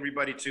thank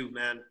everybody too,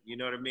 man. You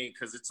know what I mean?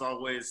 Because it's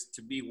always,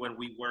 to me, when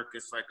we work,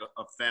 it's like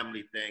a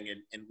family thing.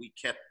 And we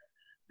kept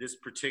this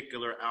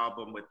particular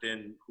album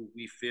within who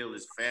we feel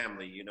is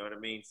family. You know what I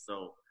mean?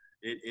 So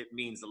it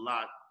means a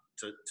lot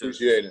to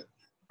appreciate it.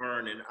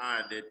 Vern and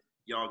I that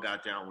y'all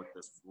got down with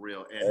us for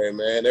real. And hey,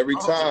 man, every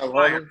time,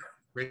 homie.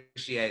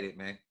 Appreciate it,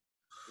 man.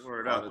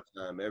 Word all up.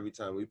 the time, every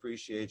time. We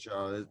appreciate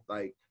y'all. It's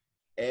like,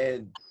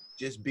 and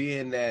just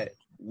being that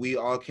we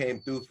all came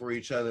through for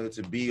each other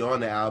to be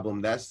on the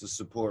album, that's the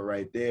support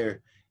right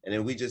there. And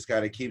then we just got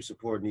to keep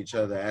supporting each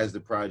other as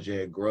the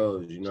project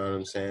grows. You know what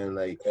I'm saying?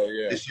 Like,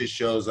 this just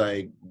shows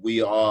like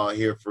we all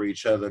here for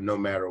each other no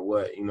matter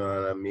what. You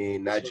know what I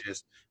mean? Not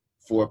just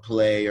for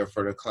play or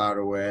for the cloud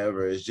or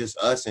wherever. It's just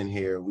us in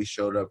here. We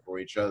showed up for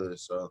each other.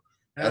 So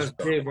that's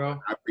big, bro.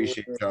 I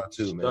appreciate y'all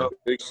too, man.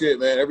 Big shit,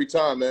 man. Every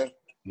time, man.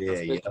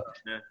 Yeah.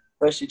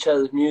 Push each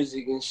other's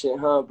music and shit,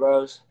 huh,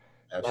 bros?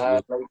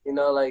 Absolutely. Like, you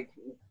know, like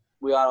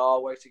we ought to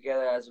all work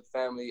together as a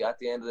family. At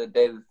the end of the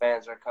day, the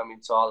fans are coming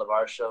to all of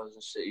our shows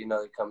and shit. You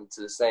know, they come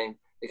to the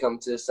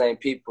same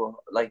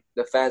people. Like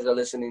the fans are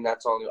listening not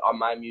only on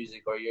my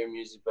music or your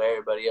music, but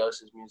everybody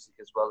else's music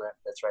as well.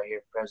 That's right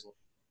here present.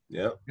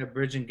 Yeah,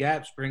 bridging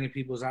gaps, bringing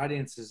people's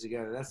audiences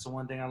together. That's the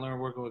one thing I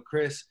learned working with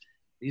Chris.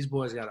 These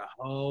boys got a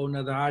whole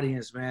nother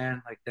audience,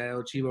 man. Like that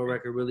El Chivo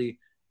record really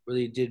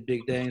did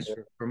big things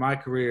for my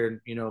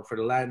career, you know, for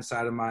the Latin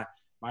side of my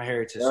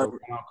heritage. Yeah. So,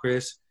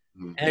 Chris,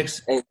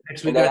 X,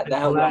 we got that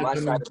helped on my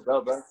side as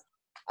well, bro.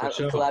 I'm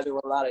collabing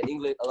with a lot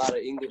of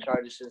English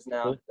artists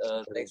now,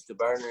 thanks to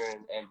Burner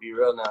and Be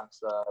Real now.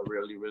 So I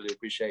really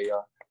appreciate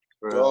y'all.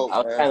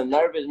 I was kind of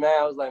nervous, man.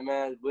 I was like,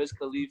 man, Wiz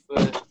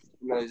Khalifa,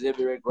 you know,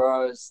 Xzibit, Rick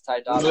Ross,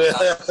 Ty Dolla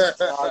Sign. I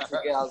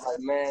was like,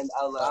 man,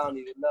 I don't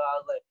even know. I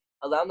was like,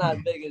 I'm not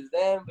as big as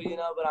them, but you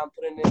know, but I'm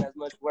putting in as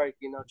much work,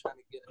 you know, trying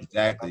to get it.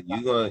 Exactly.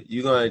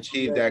 You're gonna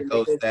achieve that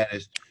GOAT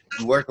status.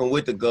 You working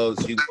with the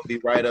GOATs, you gonna be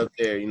right up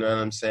there. You know what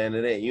I'm saying?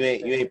 You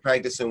ain't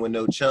practicing with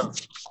no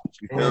chumps.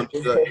 You feel me?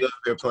 You're up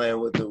there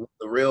playing with the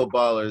real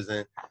ballers,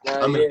 and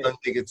I'm a young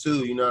nigga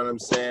too. You know what I'm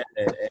saying?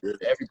 And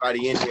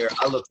everybody in here,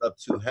 I look up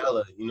to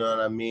hella. You know what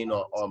I mean?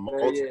 On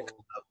multiple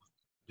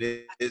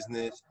levels,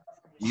 business,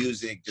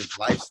 music, just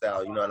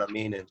lifestyle, you know what I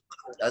mean? And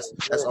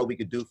that's all we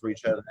could do for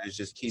each other is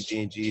just keep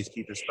being G's,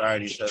 keep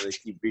inspiring each other,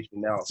 keep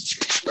reaching out.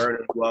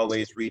 Burner, you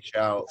always reach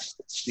out.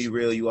 Be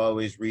Real, you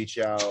always reach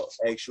out.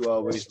 X, you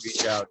always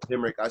reach out.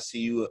 Demrick, I see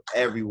you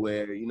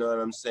everywhere, you know what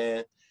I'm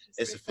saying?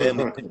 It's a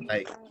family thing.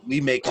 Like,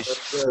 we make it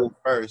show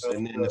first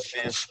and then the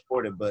fans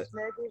support it, but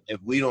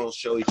if we don't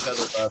show each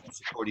other love and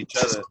support each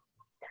other,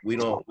 we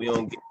don't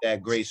get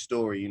that great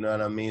story, you know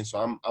what I mean? So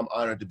I'm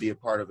honored to be a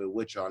part of it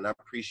with y'all, and I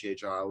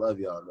appreciate y'all. I love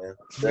y'all, man.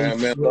 Yeah,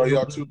 man, love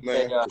y'all too,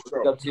 man. Yeah,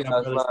 sure. Up to you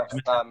guys, man.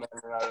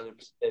 I really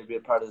appreciate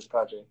being a part of this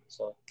project.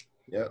 So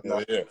yeah.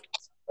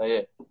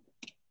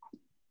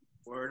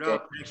 Word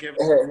up.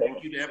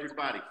 Thank you to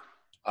everybody.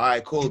 All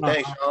right, cool.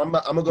 Thanks, y'all. I'm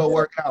gonna go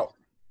work out.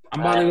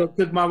 I'm about to go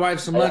cook my wife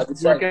some lunch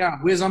to work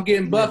out. Wiz, I'm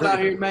getting buff out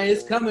here, man.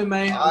 It's coming,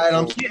 man. All right,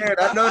 I'm scared.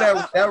 I know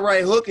that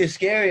right hook is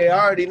scary. I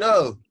already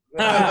know. You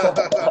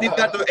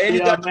got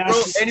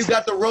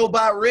the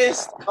robot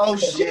wrist. Oh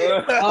shit.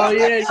 Oh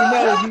yeah,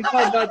 you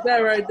know about that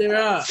right there,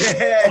 huh?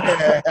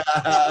 Yeah.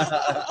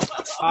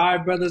 All right,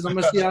 brothers. I'm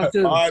gonna see y'all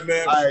too. All right,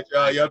 man. All right,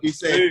 y'all. Y'all be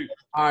safe.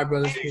 All right,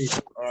 brothers. Peace.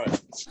 All right.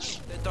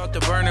 They thought the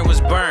burner was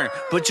burned,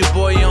 but your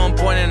boy on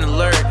point and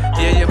alert.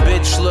 Yeah, your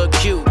bitch look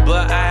cute,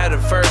 but I had her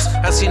first.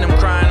 I seen them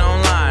crying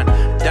online,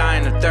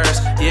 dying of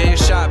thirst. Yeah, your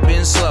shot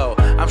been slow.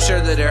 I'm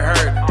sure that it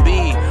hurt.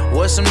 B,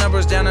 what's some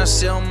numbers down on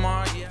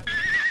Silmar?